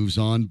 obviously, if he moves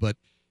on. But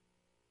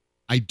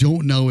I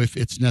don't know if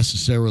it's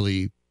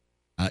necessarily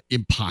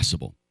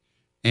impossible.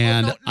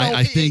 And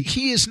I think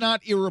he is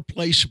not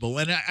irreplaceable.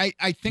 And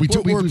I think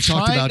we've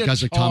talked about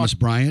guys like Thomas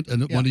Bryant,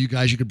 and one of you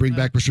guys you could bring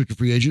back restricted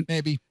free agent.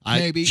 Maybe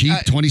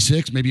cheap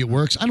 26. Maybe it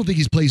works. I don't think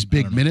he plays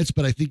big minutes,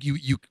 but I think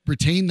you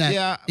retain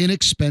that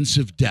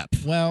inexpensive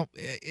depth. Well,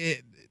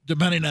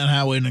 depending on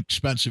how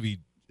inexpensive he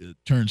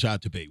turns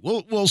out to be,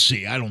 we'll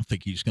see. I don't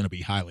think he's going to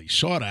be highly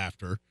sought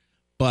after,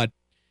 but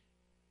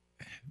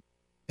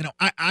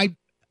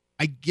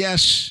I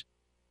guess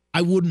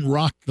I wouldn't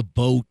rock the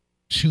boat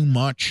too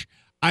much.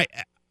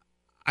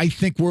 I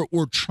think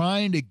we're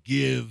trying to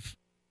give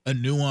a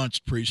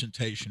nuanced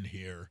presentation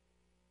here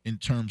in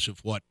terms of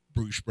what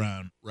Bruce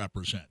Brown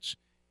represents.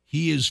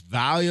 He is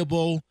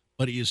valuable,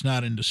 but he is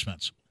not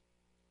indispensable.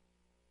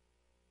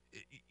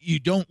 You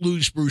don't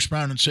lose Bruce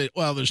Brown and say,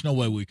 well, there's no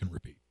way we can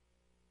repeat.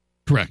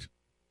 Correct.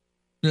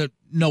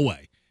 No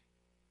way.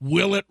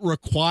 Will it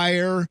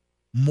require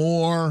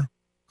more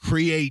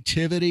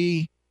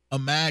creativity,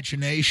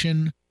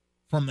 imagination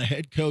from the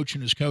head coach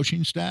and his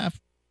coaching staff?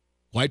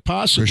 Quite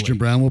possibly. Christian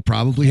Brown will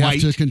probably have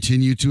to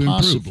continue to improve.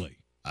 Possibly.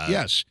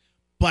 Yes.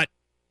 But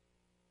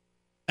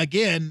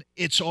again,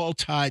 it's all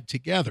tied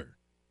together.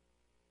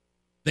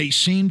 They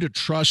seem to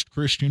trust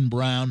Christian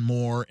Brown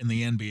more in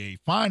the NBA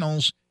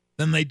Finals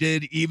than they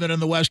did even in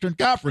the Western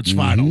Conference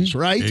Finals,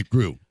 right? It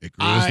grew.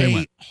 As they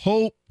went. I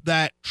hope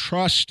that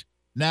trust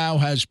now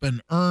has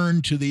been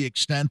earned to the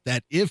extent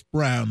that if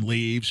Brown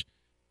leaves,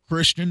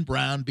 Christian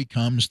Brown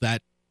becomes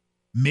that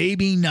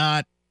maybe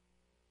not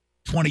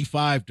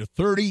 25 to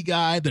 30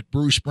 guy that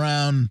Bruce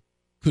Brown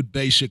could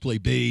basically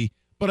be,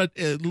 but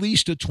at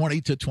least a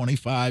 20 to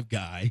 25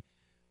 guy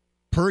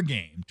per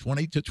game,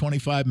 20 to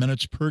 25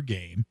 minutes per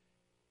game.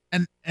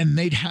 And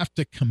they'd have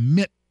to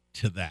commit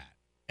to that.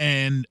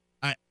 And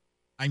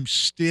I'm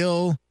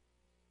still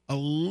a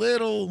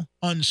little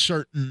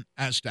uncertain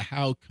as to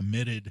how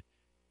committed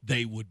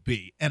they would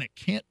be. And it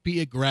can't be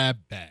a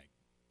grab bag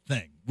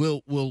thing.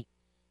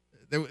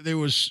 There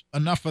was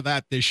enough of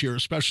that this year,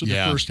 especially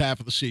the first half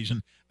of the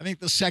season. I think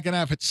the second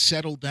half it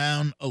settled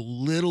down a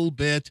little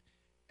bit.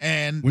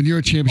 And when you're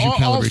a championship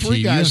caliber team,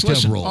 you have to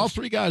have roles. All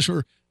three guys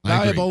were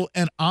valuable.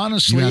 And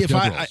honestly,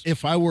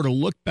 if I were to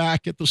look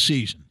back at the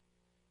season,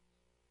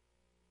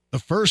 the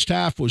first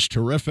half was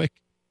terrific.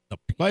 The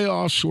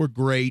playoffs were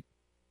great.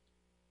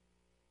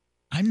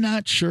 I'm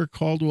not sure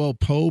Caldwell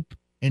Pope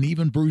and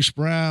even Bruce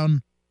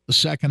Brown the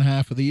second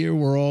half of the year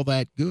were all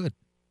that good.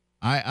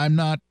 I'm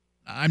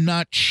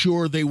not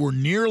sure they were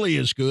nearly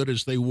as good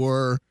as they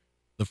were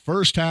the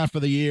first half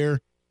of the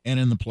year and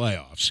in the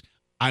playoffs.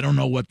 I don't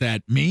know what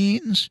that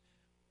means,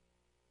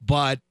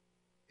 but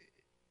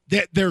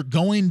they're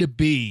going to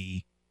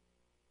be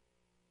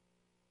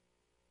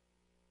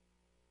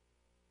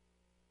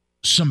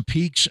some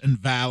peaks and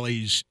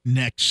valleys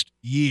next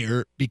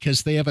year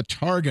because they have a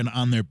target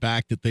on their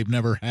back that they've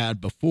never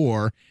had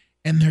before,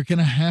 and they're going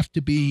to have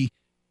to be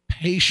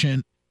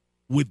patient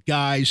with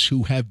guys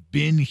who have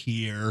been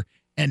here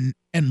and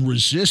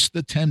resist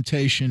the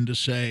temptation to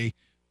say,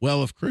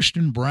 well, if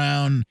Christian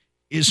Brown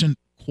isn't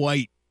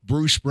quite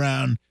Bruce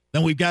Brown,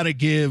 then we've got to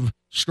give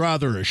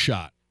Strother a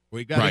shot.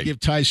 We got to give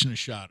Tyson a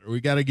shot, or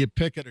we got to give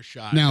Pickett a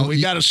shot. Now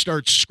we got to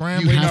start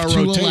scrambling our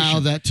rotation. You have to allow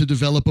that to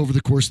develop over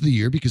the course of the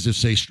year because if,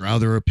 say,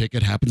 Strother or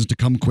Pickett happens to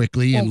come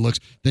quickly and looks,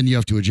 then you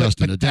have to adjust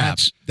and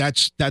adapt.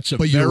 That's a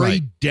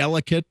very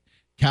delicate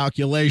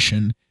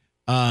calculation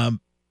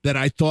that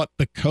I thought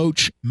the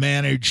coach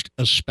managed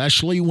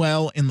especially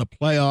well in the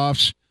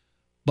playoffs,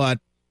 but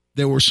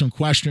there were some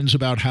questions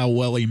about how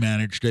well he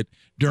managed it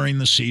during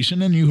the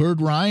season, and you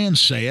heard Ryan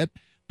say it.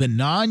 The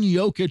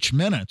non-Jokic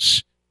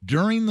minutes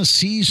during the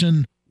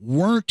season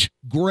weren't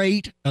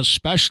great,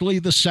 especially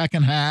the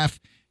second half,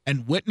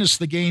 and witness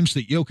the games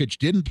that Jokic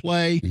didn't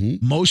play,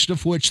 most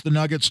of which the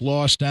Nuggets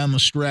lost down the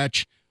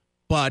stretch.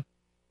 But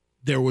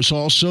there was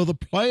also the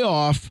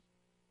playoff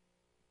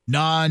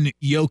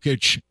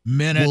non-Jokic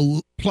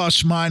minute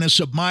plus minus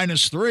of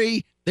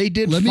 -3. They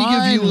did fine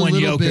when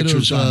Jokic was on the bench. Let me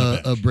give you a little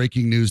bit of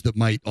breaking news that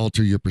might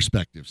alter your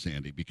perspective,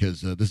 Sandy,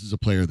 because this is a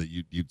player that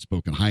you'd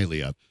spoken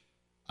highly of.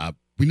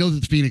 We know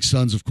that the Phoenix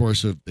Suns, of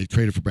course, they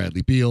traded for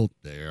Bradley Beal.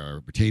 They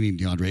are retaining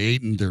DeAndre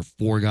Ayton. There are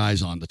 4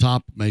 guys on the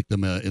top, make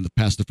them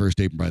past the first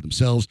apron by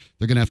themselves.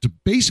 They're going to have to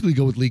basically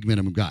go with league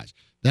minimum guys.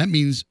 That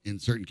means, in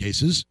certain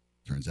cases,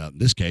 turns out in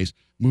this case,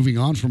 moving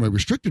on from a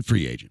restricted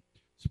free agent.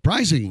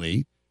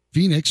 Surprisingly,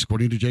 Phoenix,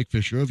 according to Jake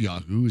Fisher of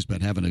Yahoo, who's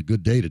been having a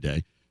good day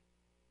today,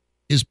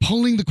 is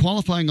pulling the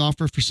qualifying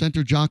offer for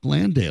center Jock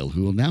Landale,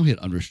 who will now hit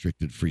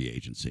unrestricted free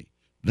agency.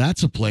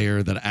 That's a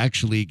player that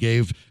actually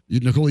gave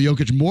Nikola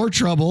Jokic more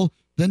trouble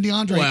than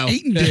DeAndre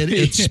Ayton did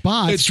in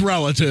spots. It's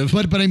relative.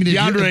 But I mean,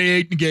 DeAndre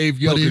Ayton gave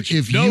Jokic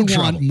if no you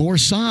trouble. Want more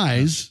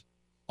size,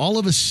 all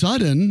of a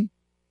sudden,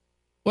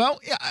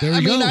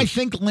 I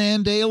think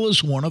Landale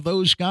is one of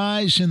those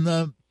guys in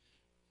the,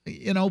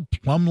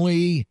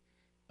 Plumlee.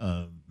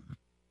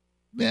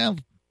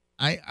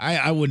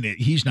 I wouldn't.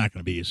 He's not going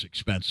to be as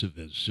expensive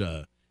as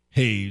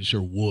Hayes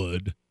or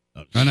Wood.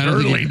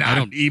 Certainly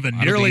not even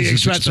nearly as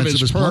expensive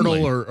as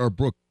Pirtle or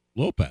Brook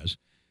Lopez.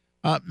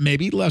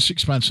 Maybe less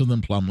expensive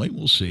than Plumlee.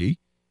 We'll see.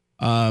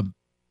 I'd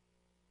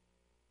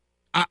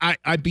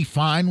be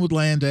fine with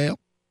Landale.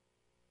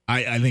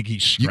 I think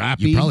he's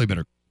scrappy. You probably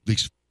better at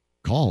least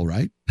call,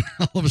 right?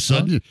 All of a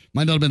sudden, it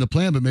might not have been the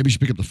plan, but maybe you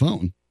should pick up the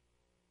phone.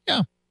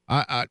 Yeah,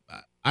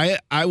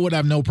 I would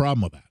have no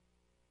problem with that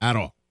at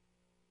all.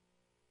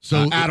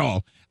 So at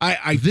all.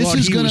 I thought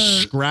he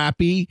was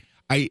scrappy.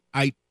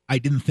 I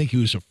didn't think he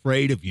was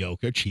afraid of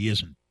Jokic. He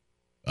isn't.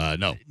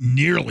 No,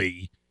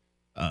 nearly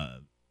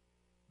the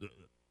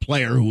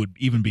player who would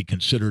even be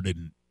considered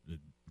in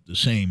the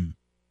same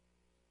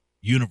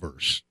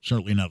universe.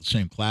 Certainly not the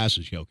same class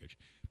as Jokic.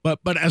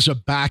 But as a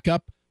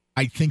backup,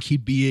 I think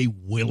he'd be a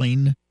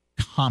willing,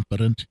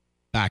 competent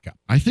backup.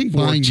 I think for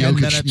buying 10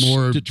 Jokic minutes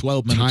more to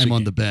 12 minutes time a on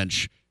game. the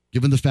bench,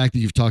 given the fact that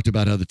you've talked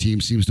about how the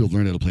team seems to have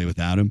learned how to play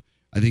without him,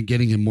 I think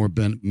getting him more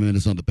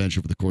minutes on the bench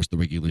over the course of the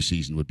regular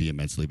season would be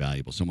immensely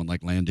valuable. Someone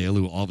like Landale,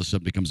 who all of a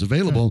sudden becomes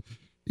available,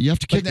 you have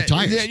to kick the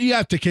tires. You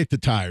have to kick the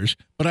tires.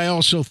 But I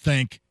also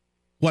think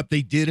what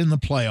they did in the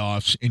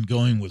playoffs in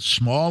going with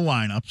small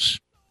lineups,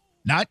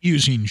 not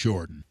using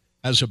Jordan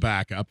as a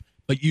backup,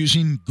 but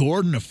using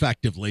Gordon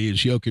effectively as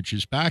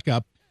Jokic's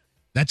backup,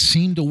 that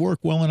seemed to work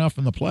well enough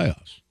in the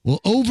playoffs. Well,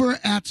 over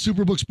at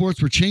Superbook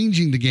Sports, we're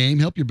changing the game.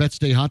 Help your bets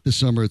stay hot this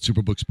summer at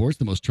Superbook Sports,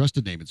 the most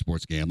trusted name in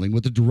sports gambling,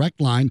 with a direct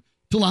line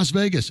to Las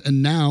Vegas.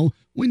 And now,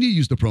 when you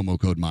use the promo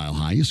code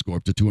MileHigh, you score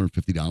up to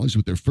 $250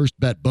 with their first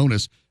bet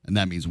bonus. And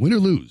that means win or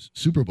lose,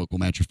 Superbook will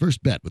match your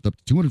first bet with up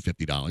to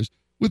 $250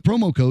 with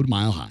promo code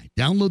MileHigh.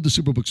 Download the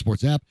Superbook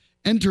Sports app,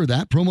 enter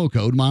that promo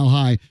code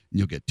MileHigh, and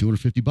you'll get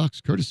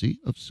 $250 courtesy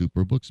of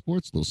Superbook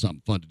Sports. A little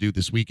something fun to do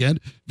this weekend.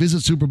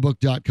 Visit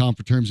superbook.com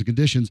for terms and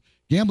conditions.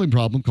 Gambling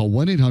problem, call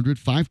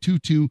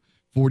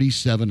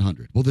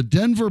 1-800-522-4700. Well, the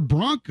Denver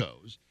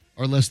Broncos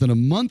are less than a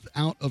month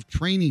out of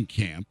training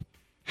camp.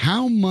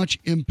 How much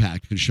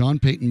impact can Sean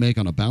Payton make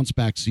on a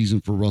bounce-back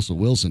season for Russell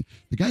Wilson?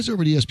 The guys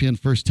over at ESPN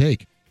First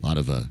Take. A lot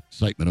of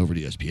excitement over at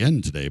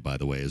ESPN today, by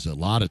the way, as a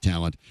lot of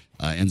talent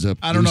ends up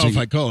I don't know if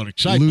I call it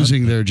excitement.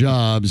 losing their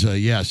jobs.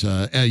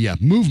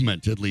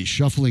 Movement, at least,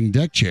 shuffling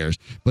deck chairs.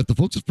 But the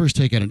folks at First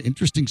Take had an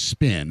interesting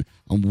spin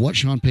on what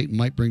Sean Payton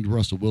might bring to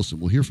Russell Wilson.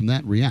 We'll hear from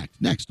that and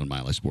react next on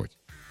Mile High Sports.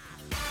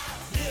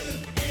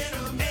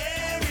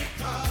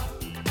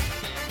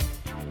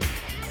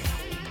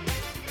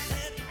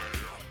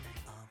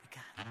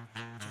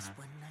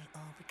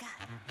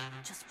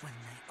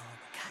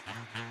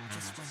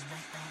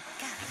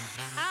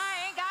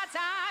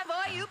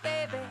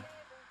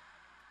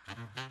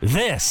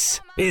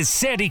 This is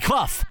Sandy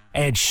Clough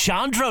and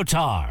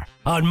Chandrotar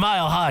on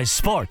Mile High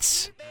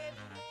Sports.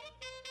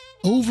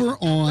 Over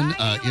on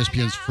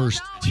ESPN's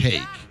First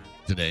Take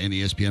today, and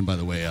ESPN, by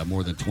the way,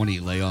 more than 20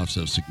 layoffs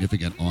of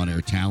significant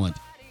on-air talent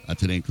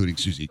today, including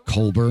Susie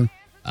Kolber,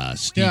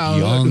 Steve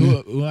Young.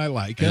 Who I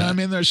like. I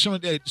mean, there's some.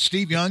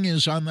 Steve Young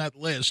is on that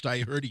list. I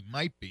heard he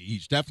might be.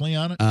 He's definitely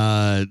on it.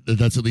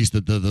 That's at least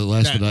the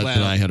last that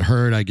I had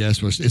heard. I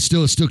guess was it's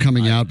still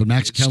coming out. But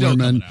Max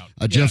Kellerman,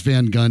 Jeff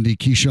Van Gundy,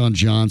 Keyshawn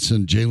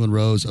Johnson, Jalen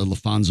Rose,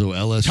 LaFonso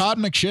Ellis, Todd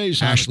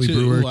McShay's Ashley on it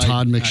too, Brewer,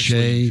 Todd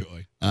McShay.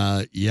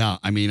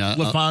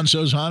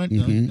 LaFonso's on it.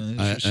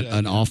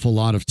 An awful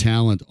lot of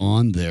talent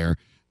on there.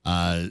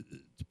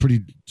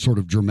 Pretty sort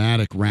of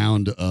dramatic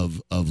round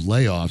of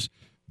layoffs.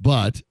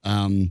 But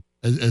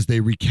as they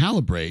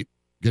recalibrate,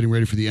 getting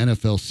ready for the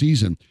NFL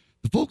season,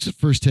 the folks at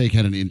First Take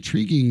had an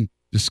intriguing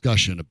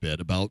discussion a bit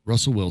about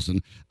Russell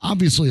Wilson.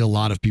 Obviously, a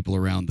lot of people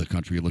around the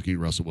country are looking at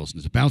Russell Wilson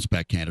as a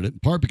bounce-back candidate, in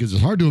part because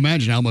it's hard to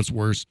imagine how much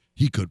worse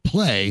he could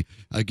play,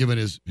 given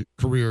his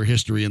career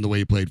history and the way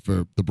he played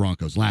for the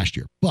Broncos last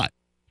year. But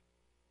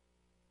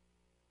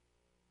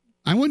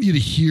I want you to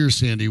hear,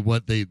 Sandy,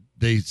 what they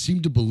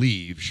seem to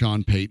believe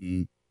Sean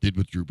Payton did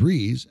with Drew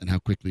Brees and how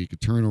quickly he could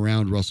turn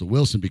around Russell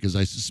Wilson, because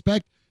I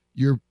suspect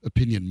your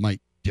opinion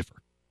might differ.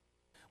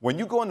 When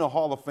you go in the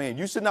Hall of Fame,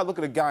 you should not look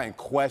at a guy in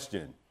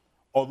question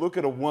or look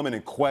at a woman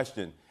in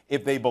question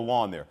if they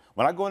belong there.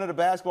 When I go into the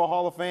Basketball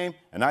Hall of Fame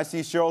and I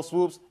see Cheryl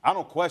Swoops, I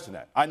don't question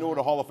that. I know what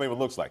a Hall of Famer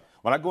looks like.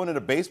 When I go into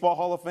the Baseball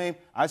Hall of Fame,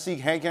 I see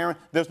Hank Aaron,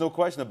 there's no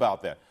question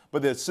about that.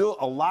 But there's still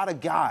a lot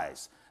of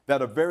guys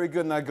that are very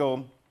good, and I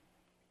go,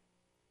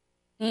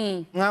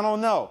 I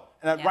don't know.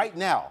 And right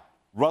now,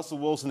 Russell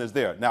Wilson is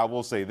there. Now, I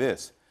will say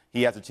this.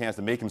 He has a chance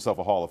to make himself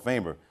a Hall of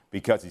Famer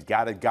because he's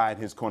got a guy in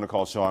his corner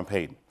called Sean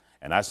Payton.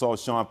 And I saw what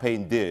Sean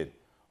Payton did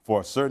for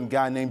a certain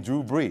guy named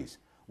Drew Brees,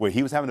 where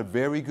he was having a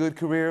very good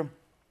career,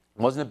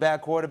 wasn't a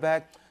bad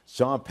quarterback.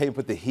 Sean Payton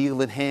put the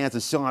healing hands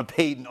of Sean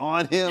Payton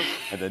on him,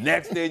 and the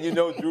next thing you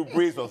know, Drew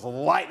Brees was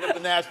lighting up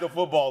the National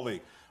Football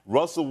League.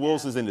 Russell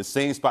Wilson's in the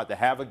same spot to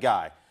have a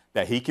guy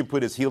that he can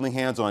put his healing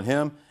hands on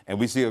him, and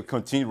we see a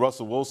continued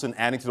Russell Wilson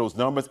adding to those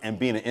numbers and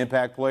being an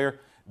impact player.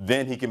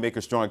 Then he can make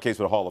a strong case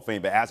for the Hall of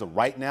Fame. But as of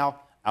right now,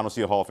 I don't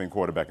see a Hall of Fame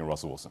quarterback in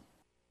Russell Wilson.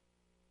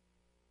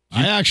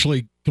 I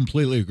actually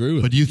completely agree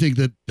with But do you think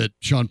that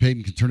Sean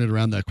Payton can turn it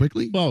around that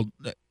quickly? Well,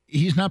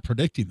 he's not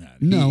predicting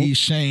that. No. He's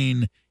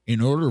saying in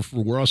order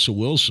for Russell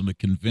Wilson to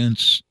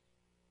convince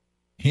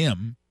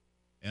him,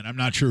 and I'm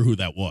not sure who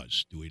that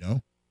was. Do we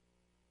know?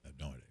 I have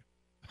no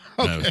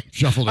idea. Okay.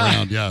 Shuffled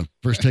around,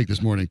 First Take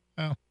this morning.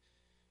 Well,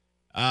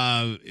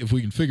 if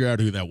we can figure out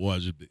who that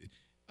was,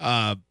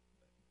 I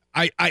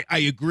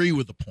agree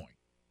with the point.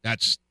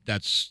 That's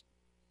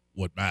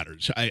what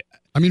matters. I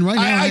mean, right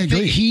now, I agree.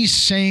 think he's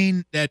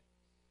saying that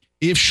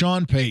if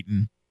Sean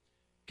Payton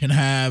can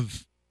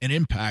have an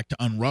impact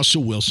on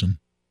Russell Wilson.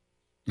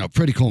 No,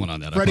 Freddie Coleman on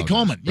that. Freddie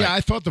Coleman. Right. Yeah,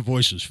 I thought the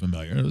voice was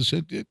familiar. It was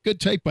a good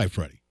take by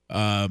Freddie.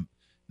 Not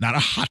a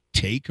hot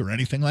take or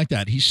anything like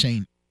that. He's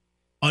saying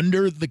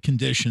under the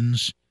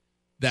conditions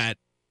that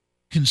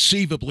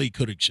conceivably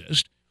could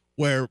exist,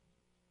 where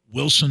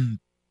Wilson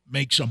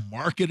makes a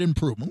marked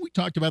improvement. We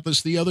talked about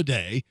this the other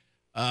day.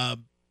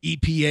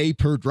 EPA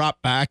per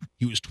drop back,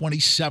 he was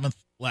 27th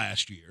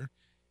last year.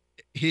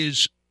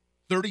 His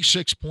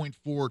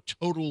 36.4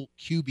 total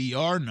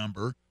QBR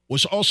number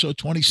was also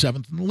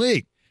 27th in the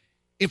league.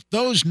 If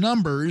those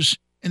numbers,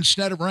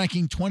 instead of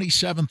ranking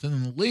 27th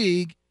in the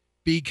league,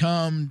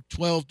 become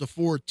 12 to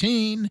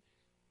 14,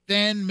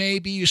 then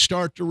maybe you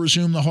start to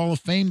resume the Hall of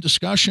Fame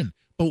discussion.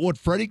 But what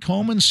Freddie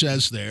Coleman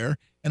says there,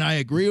 and I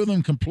agree with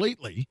him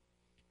completely,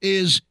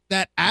 is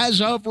that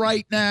as of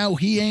right now,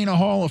 he ain't a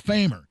Hall of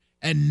Famer.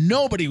 And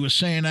nobody was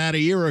saying that a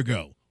year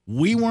ago.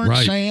 We weren't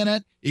saying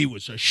it. He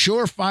was a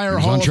surefire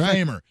Hall of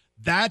Famer.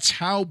 That's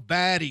how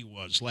bad he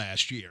was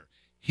last year.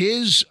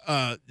 His,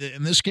 and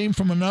this came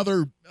from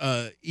another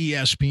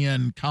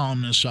ESPN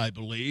columnist, I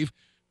believe,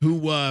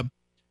 who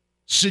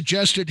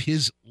suggested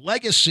his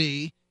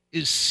legacy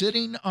is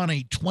sitting on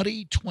a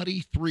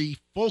 2023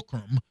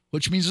 fulcrum,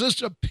 which means this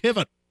is a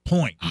pivot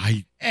point.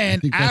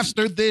 And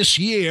after this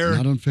year,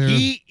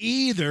 he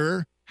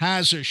either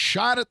has a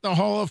shot at the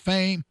Hall of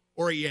Fame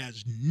or he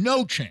has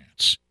no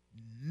chance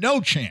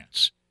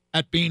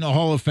at being a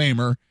Hall of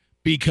Famer,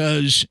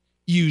 because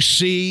you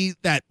see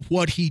that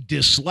what he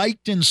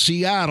disliked in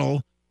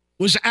Seattle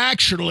was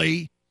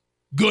actually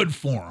good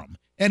for him.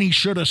 And he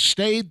should have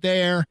stayed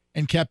there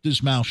and kept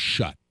his mouth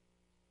shut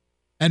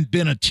and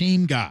been a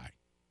team guy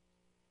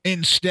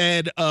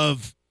instead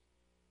of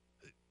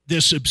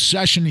this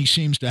obsession he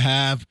seems to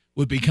have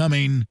with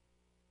becoming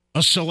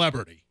a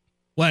celebrity,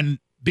 when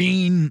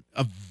being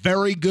a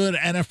very good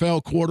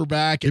NFL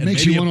quarterback and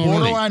maybe a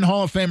borderline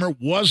Hall of Famer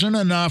wasn't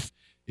enough.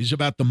 He's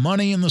about the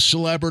money and the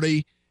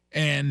celebrity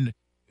and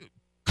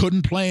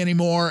couldn't play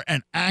anymore.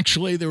 And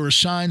actually there were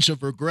signs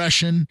of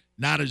regression,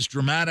 not as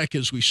dramatic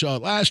as we saw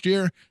last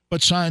year,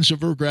 but signs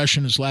of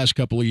regression his last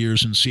couple of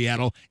years in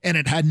Seattle. And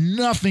it had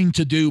nothing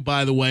to do,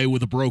 by the way,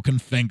 with a broken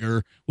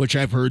finger, which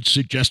I've heard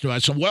suggested. I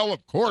said, well,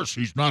 of course,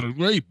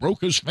 he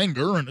broke his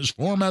finger and his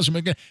form hasn't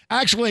been good.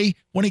 Actually,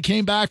 when he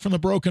came back from the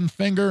broken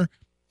finger,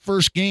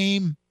 first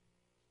game,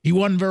 he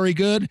wasn't very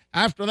good.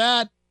 After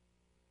that,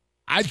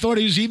 I thought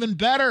he was even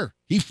better.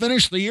 He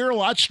finished the year a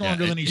lot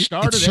stronger than he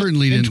started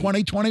in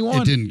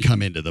 2021. It didn't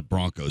come into the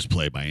Broncos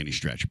play by any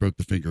stretch. Broke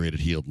the finger, it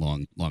had healed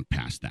long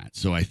past that.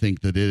 So I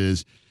think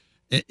that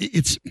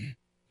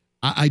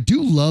I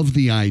do love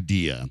the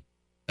idea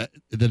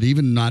that,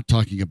 even not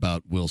talking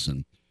about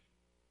Wilson,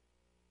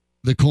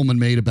 that Coleman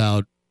made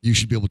about you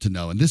should be able to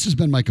know. And this has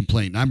been my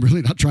complaint. I'm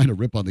really not trying to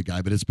rip on the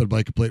guy, but it's been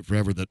my complaint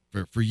forever that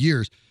for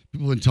years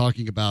people have been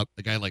talking about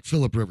a guy like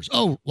Phillip Rivers.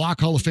 Oh,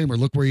 Lock Hall of Famer.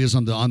 Look where he is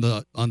on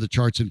the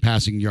charts in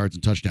passing yards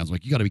and touchdowns.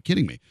 Like, you got to be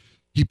kidding me.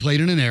 He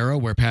played in an era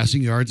where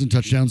passing yards and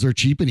touchdowns are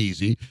cheap and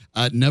easy.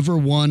 Never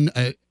won.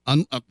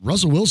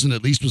 Russell Wilson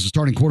at least was a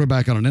starting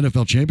quarterback on an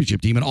NFL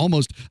championship team and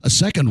almost a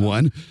second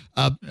one.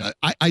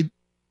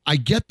 I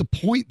get the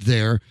point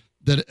there.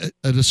 That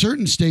at a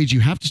certain stage,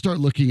 you have to start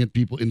looking at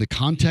people in the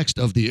context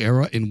of the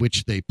era in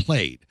which they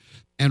played.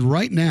 And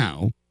right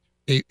now,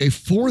 a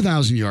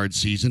 4,000-yard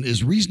season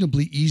is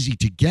reasonably easy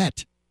to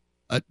get.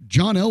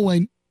 John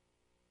Elway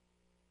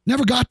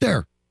never got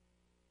there.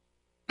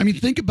 I mean,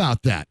 think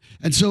about that.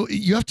 And so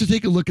you have to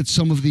take a look at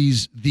some of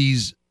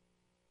these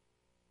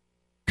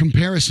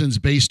comparisons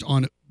based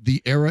on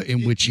the era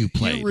in which you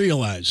played. You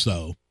realize,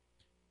 though,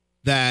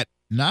 that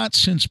not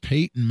since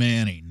Peyton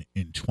Manning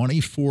in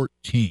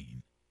 2014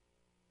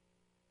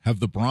 have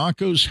the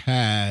Broncos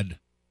had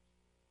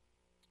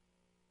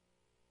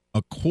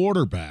a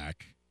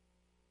quarterback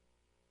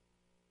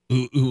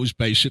who was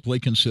basically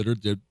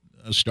considered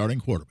a starting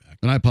quarterback.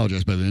 And I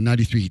apologize, by the way, in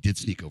 93, he did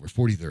sneak over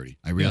 40-30.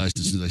 I realized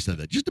as soon as I said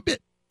that. Just a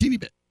bit, teeny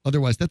bit.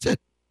 Otherwise, that's it.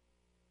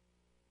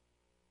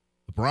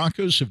 The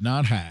Broncos have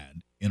not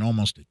had, in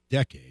almost a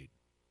decade,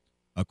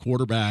 a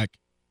quarterback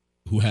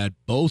who had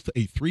both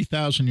a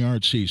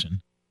 3,000-yard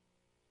season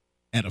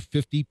and a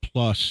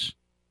 50-plus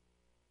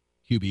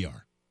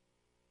QBR.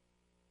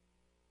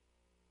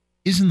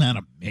 Isn't that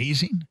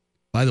amazing?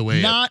 By the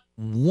way, not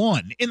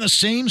one in the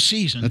same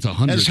season that's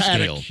 100 has had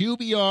scale. A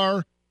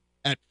QBR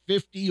at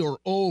 50 or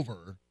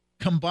over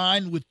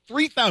combined with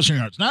 3,000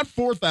 yards, not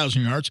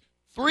 4,000 yards,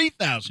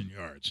 3,000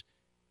 yards.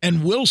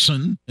 And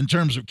Wilson, in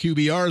terms of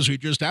QBR, as we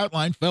just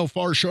outlined, fell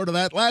far short of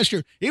that last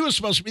year. He was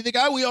supposed to be the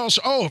guy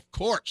of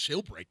course,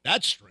 he'll break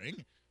that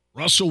string.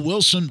 Russell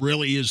Wilson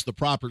really is the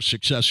proper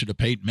successor to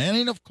Peyton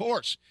Manning. Of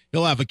course,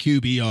 he'll have a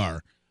QBR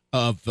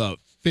of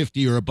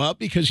 50 or above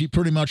because he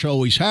pretty much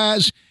always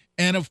has.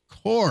 And, of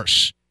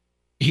course,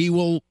 he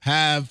will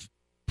have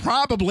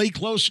probably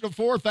closer to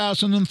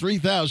 4,000 than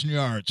 3,000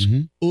 yards.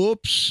 Mm-hmm.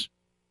 Oops.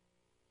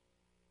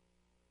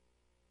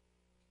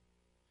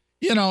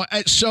 You know,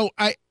 so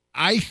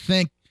I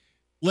think,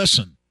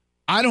 listen,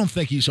 I don't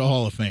think he's a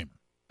Hall of Famer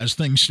as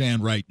things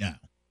stand right now.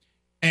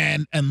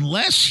 And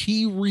unless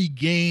he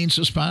regains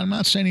a spot, I'm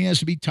not saying he has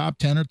to be top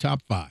 10 or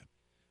top 5,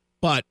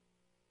 but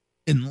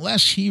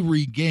unless he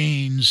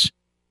regains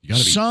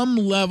some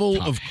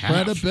level of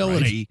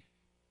credibility, right?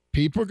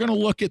 People are going to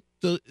look at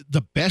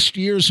the best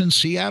years in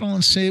Seattle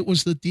and say it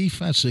was the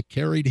defense that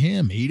carried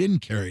him. He didn't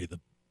carry the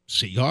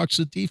Seahawks,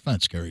 the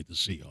defense carried the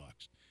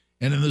Seahawks.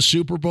 And in the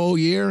Super Bowl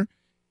year,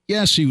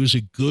 yes, he was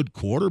a good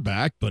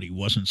quarterback, but he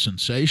wasn't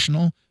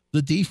sensational.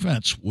 The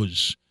defense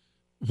was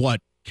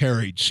what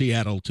carried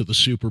Seattle to the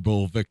Super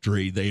Bowl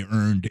victory they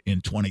earned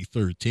in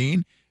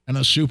 2013 and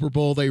a Super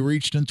Bowl they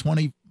reached in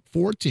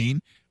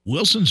 2014.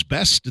 Wilson's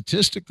best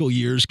statistical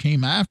years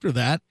came after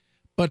that,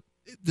 but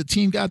the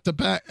team got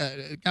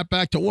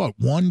back to what?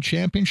 One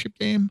championship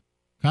game?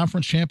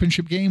 Conference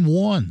championship game?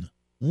 One.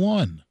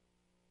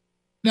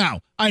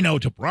 Now, I know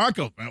to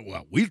Broncos,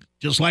 well, we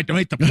just like to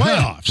make the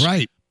playoffs.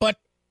 Right. But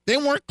they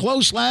weren't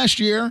close last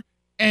year,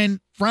 and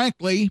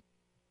frankly,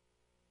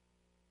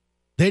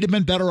 they'd have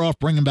been better off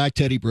bringing back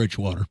Teddy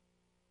Bridgewater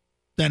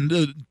than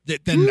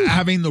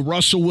having the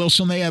Russell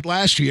Wilson they had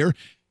last year.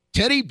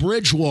 Teddy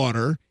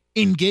Bridgewater,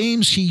 in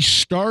games he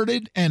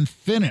started and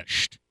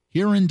finished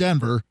here in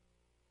Denver,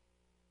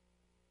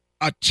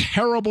 a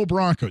terrible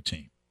Bronco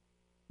team,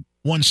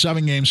 won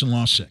 7 games and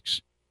lost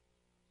 6.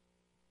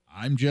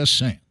 I'm just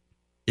saying.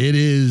 It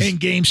is. In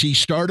games he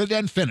started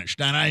and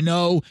finished. And I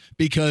know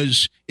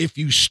because if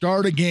you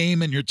start a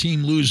game and your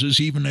team loses,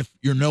 even if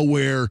you're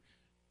nowhere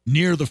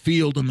near the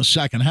field in the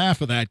second half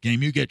of that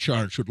game, you get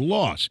charged with a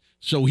loss.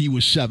 So he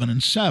was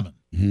 7-7.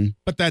 Mm-hmm.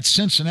 But that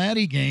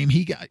Cincinnati game,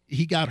 he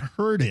got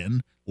hurt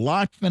in.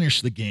 Locke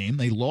finished the game.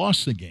 They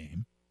lost the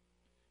game.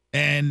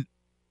 And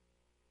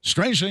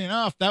strangely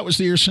enough, that was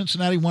the year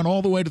Cincinnati went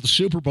all the way to the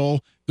Super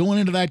Bowl. Going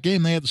into that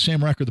game, they had the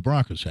same record the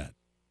Broncos had,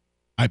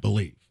 I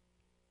believe.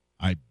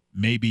 I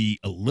may be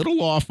a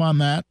little off on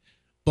that,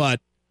 but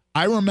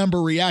I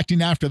remember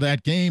reacting after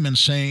that game and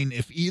saying,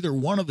 if either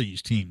one of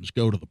these teams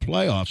go to the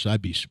playoffs,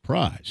 I'd be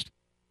surprised.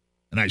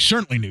 And I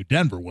certainly knew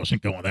Denver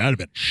wasn't going there. I'd have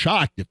been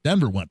shocked if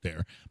Denver went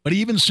there. But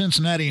even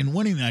Cincinnati, in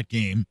winning that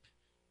game,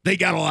 they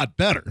got a lot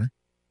better.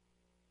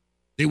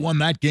 They won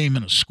that game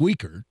in a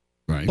squeaker.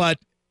 Right. But,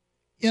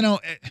 you know,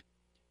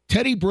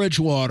 Teddy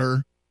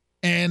Bridgewater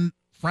and,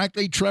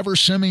 frankly, Trevor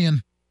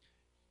Siemian,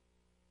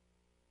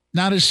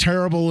 not as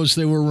terrible as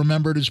they were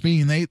remembered as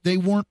being. They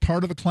weren't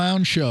part of the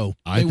clown show.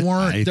 They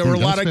weren't. There were a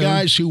lot of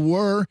guys who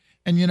were.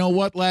 And you know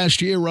what?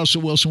 Last year,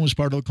 Russell Wilson was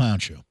part of the clown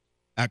show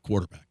at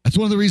quarterback. That's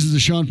one of the reasons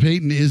that Sean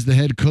Payton is the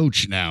head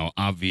coach now,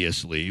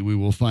 obviously. We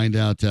will find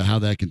out how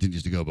that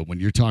continues to go. But when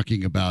you're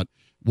talking about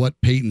what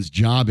Payton's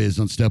job is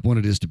on step one,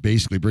 it is to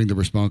basically bring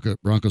the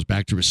Broncos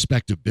back to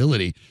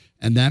respectability.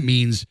 And that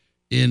means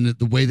in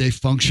the way they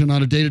function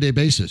on a day-to-day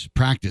basis,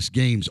 practice,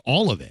 games,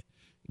 all of it.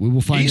 We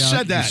will find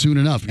out soon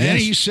enough. And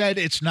he said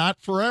it's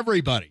not for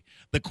everybody.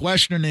 The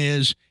question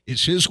is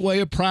his way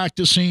of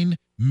practicing,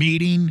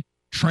 meeting,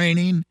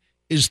 training,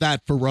 is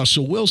that for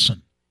Russell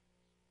Wilson?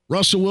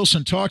 Russell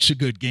Wilson talks a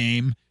good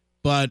game,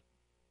 but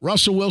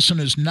Russell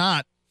Wilson is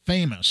not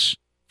famous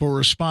for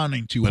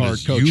responding to hard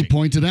coaching. You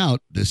pointed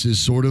out, this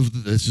is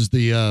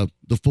the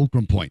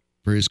fulcrum point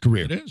for his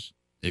career. It is.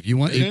 If you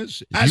want, it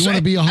is. If you want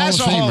to be a Hall of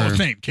Famer, Hall of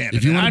Fame candidate,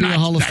 if you want to be a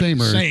Hall of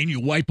Famer, saying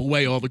you wipe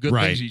away all the good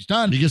things he's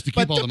done, he gets to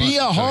keep all the money. But to be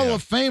a Hall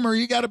of Famer,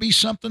 you got to be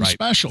something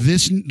special.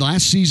 This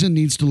last season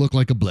needs to look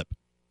like a blip,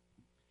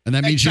 and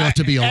that means you have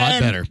to be a lot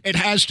better. It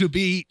has to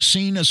be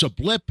seen as a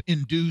blip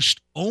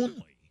induced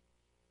only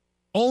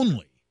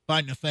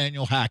by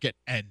Nathaniel Hackett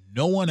and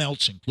no one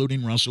else,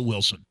 including Russell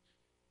Wilson.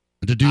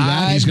 And to do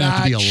that, he's going to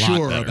have to be a lot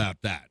sure better. About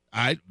that.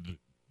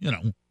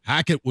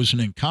 Hackett was an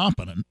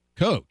incompetent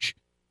coach,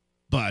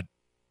 but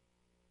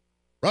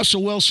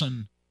Russell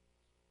Wilson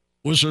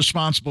was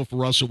responsible for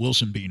Russell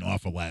Wilson being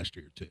awful last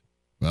year, too.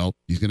 Well,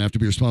 he's going to have to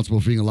be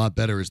responsible for being a lot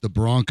better as the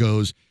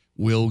Broncos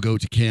will go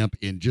to camp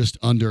in just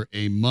under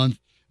a month.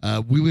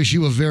 We wish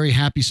you a very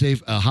happy,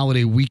 safe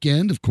holiday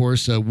weekend. Of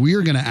course,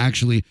 we're going to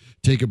actually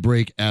take a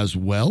break as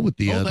well with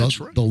the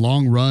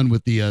long run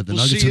with the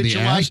Nuggets and the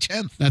July Avs.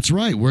 10th. That's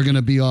right. We're going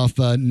to be off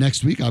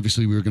next week.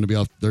 Obviously, we were going to be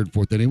off third,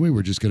 fourth anyway.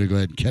 We're just going to go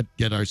ahead and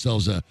get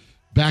ourselves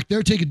back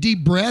there, take a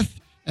deep breath,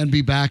 and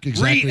be back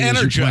exactly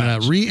as you pointed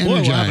out.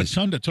 Re-energized. We'll have a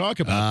ton to talk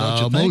about, don't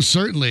you think? Most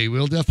certainly.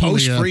 We'll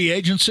definitely. Post-free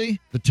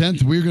agency? The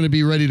 10th, we're going to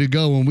be ready to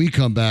go when we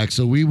come back,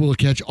 so we will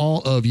catch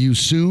all of you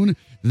soon.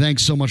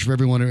 Thanks so much for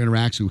everyone who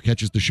interacts, who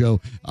catches the show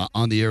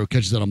on the air, who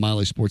catches it on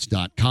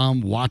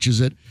MileHighSports.com,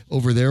 watches it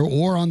over there,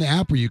 or on the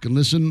app where you can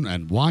listen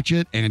and watch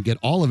it and get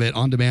all of it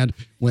on demand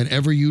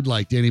whenever you'd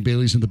like. Danny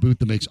Bailey's in the booth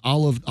that makes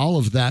all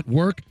of that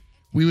work.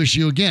 We wish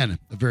you, again,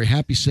 a very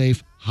happy,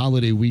 safe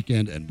holiday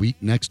weekend and week.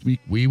 Next week,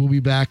 we will be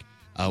back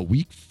a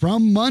week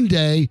from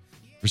Monday.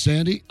 For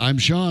Sandy, I'm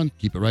Sean.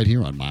 Keep it right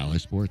here on Mile High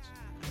Sports.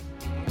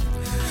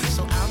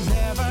 So I'll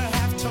never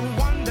have to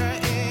wonder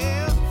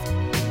if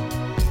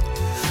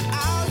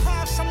I'll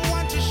have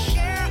someone to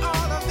share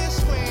all of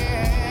this with.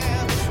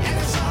 And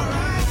it's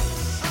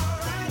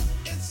alright,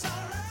 it's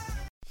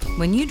alright.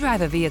 When you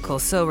drive a vehicle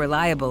so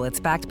reliable it's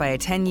backed by a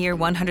 10-year,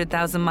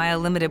 100,000-mile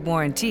limited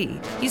warranty,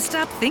 you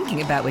stop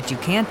thinking about what you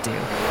can't do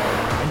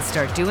and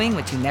start doing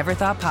what you never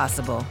thought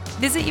possible.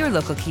 Visit your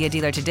local Kia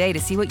dealer today to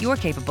see what you're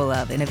capable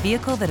of in a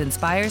vehicle that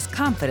inspires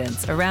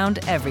confidence around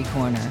every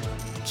corner.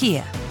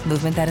 Kia,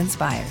 movement that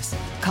inspires.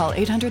 Call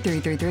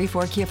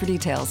 800-333-4KIA for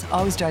details.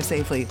 Always drive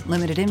safely.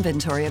 Limited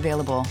inventory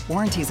available.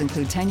 Warranties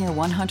include 10-year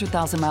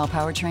 100,000-mile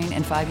powertrain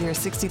and 5-year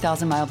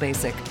 60,000-mile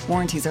basic.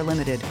 Warranties are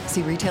limited.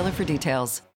 See retailer for details.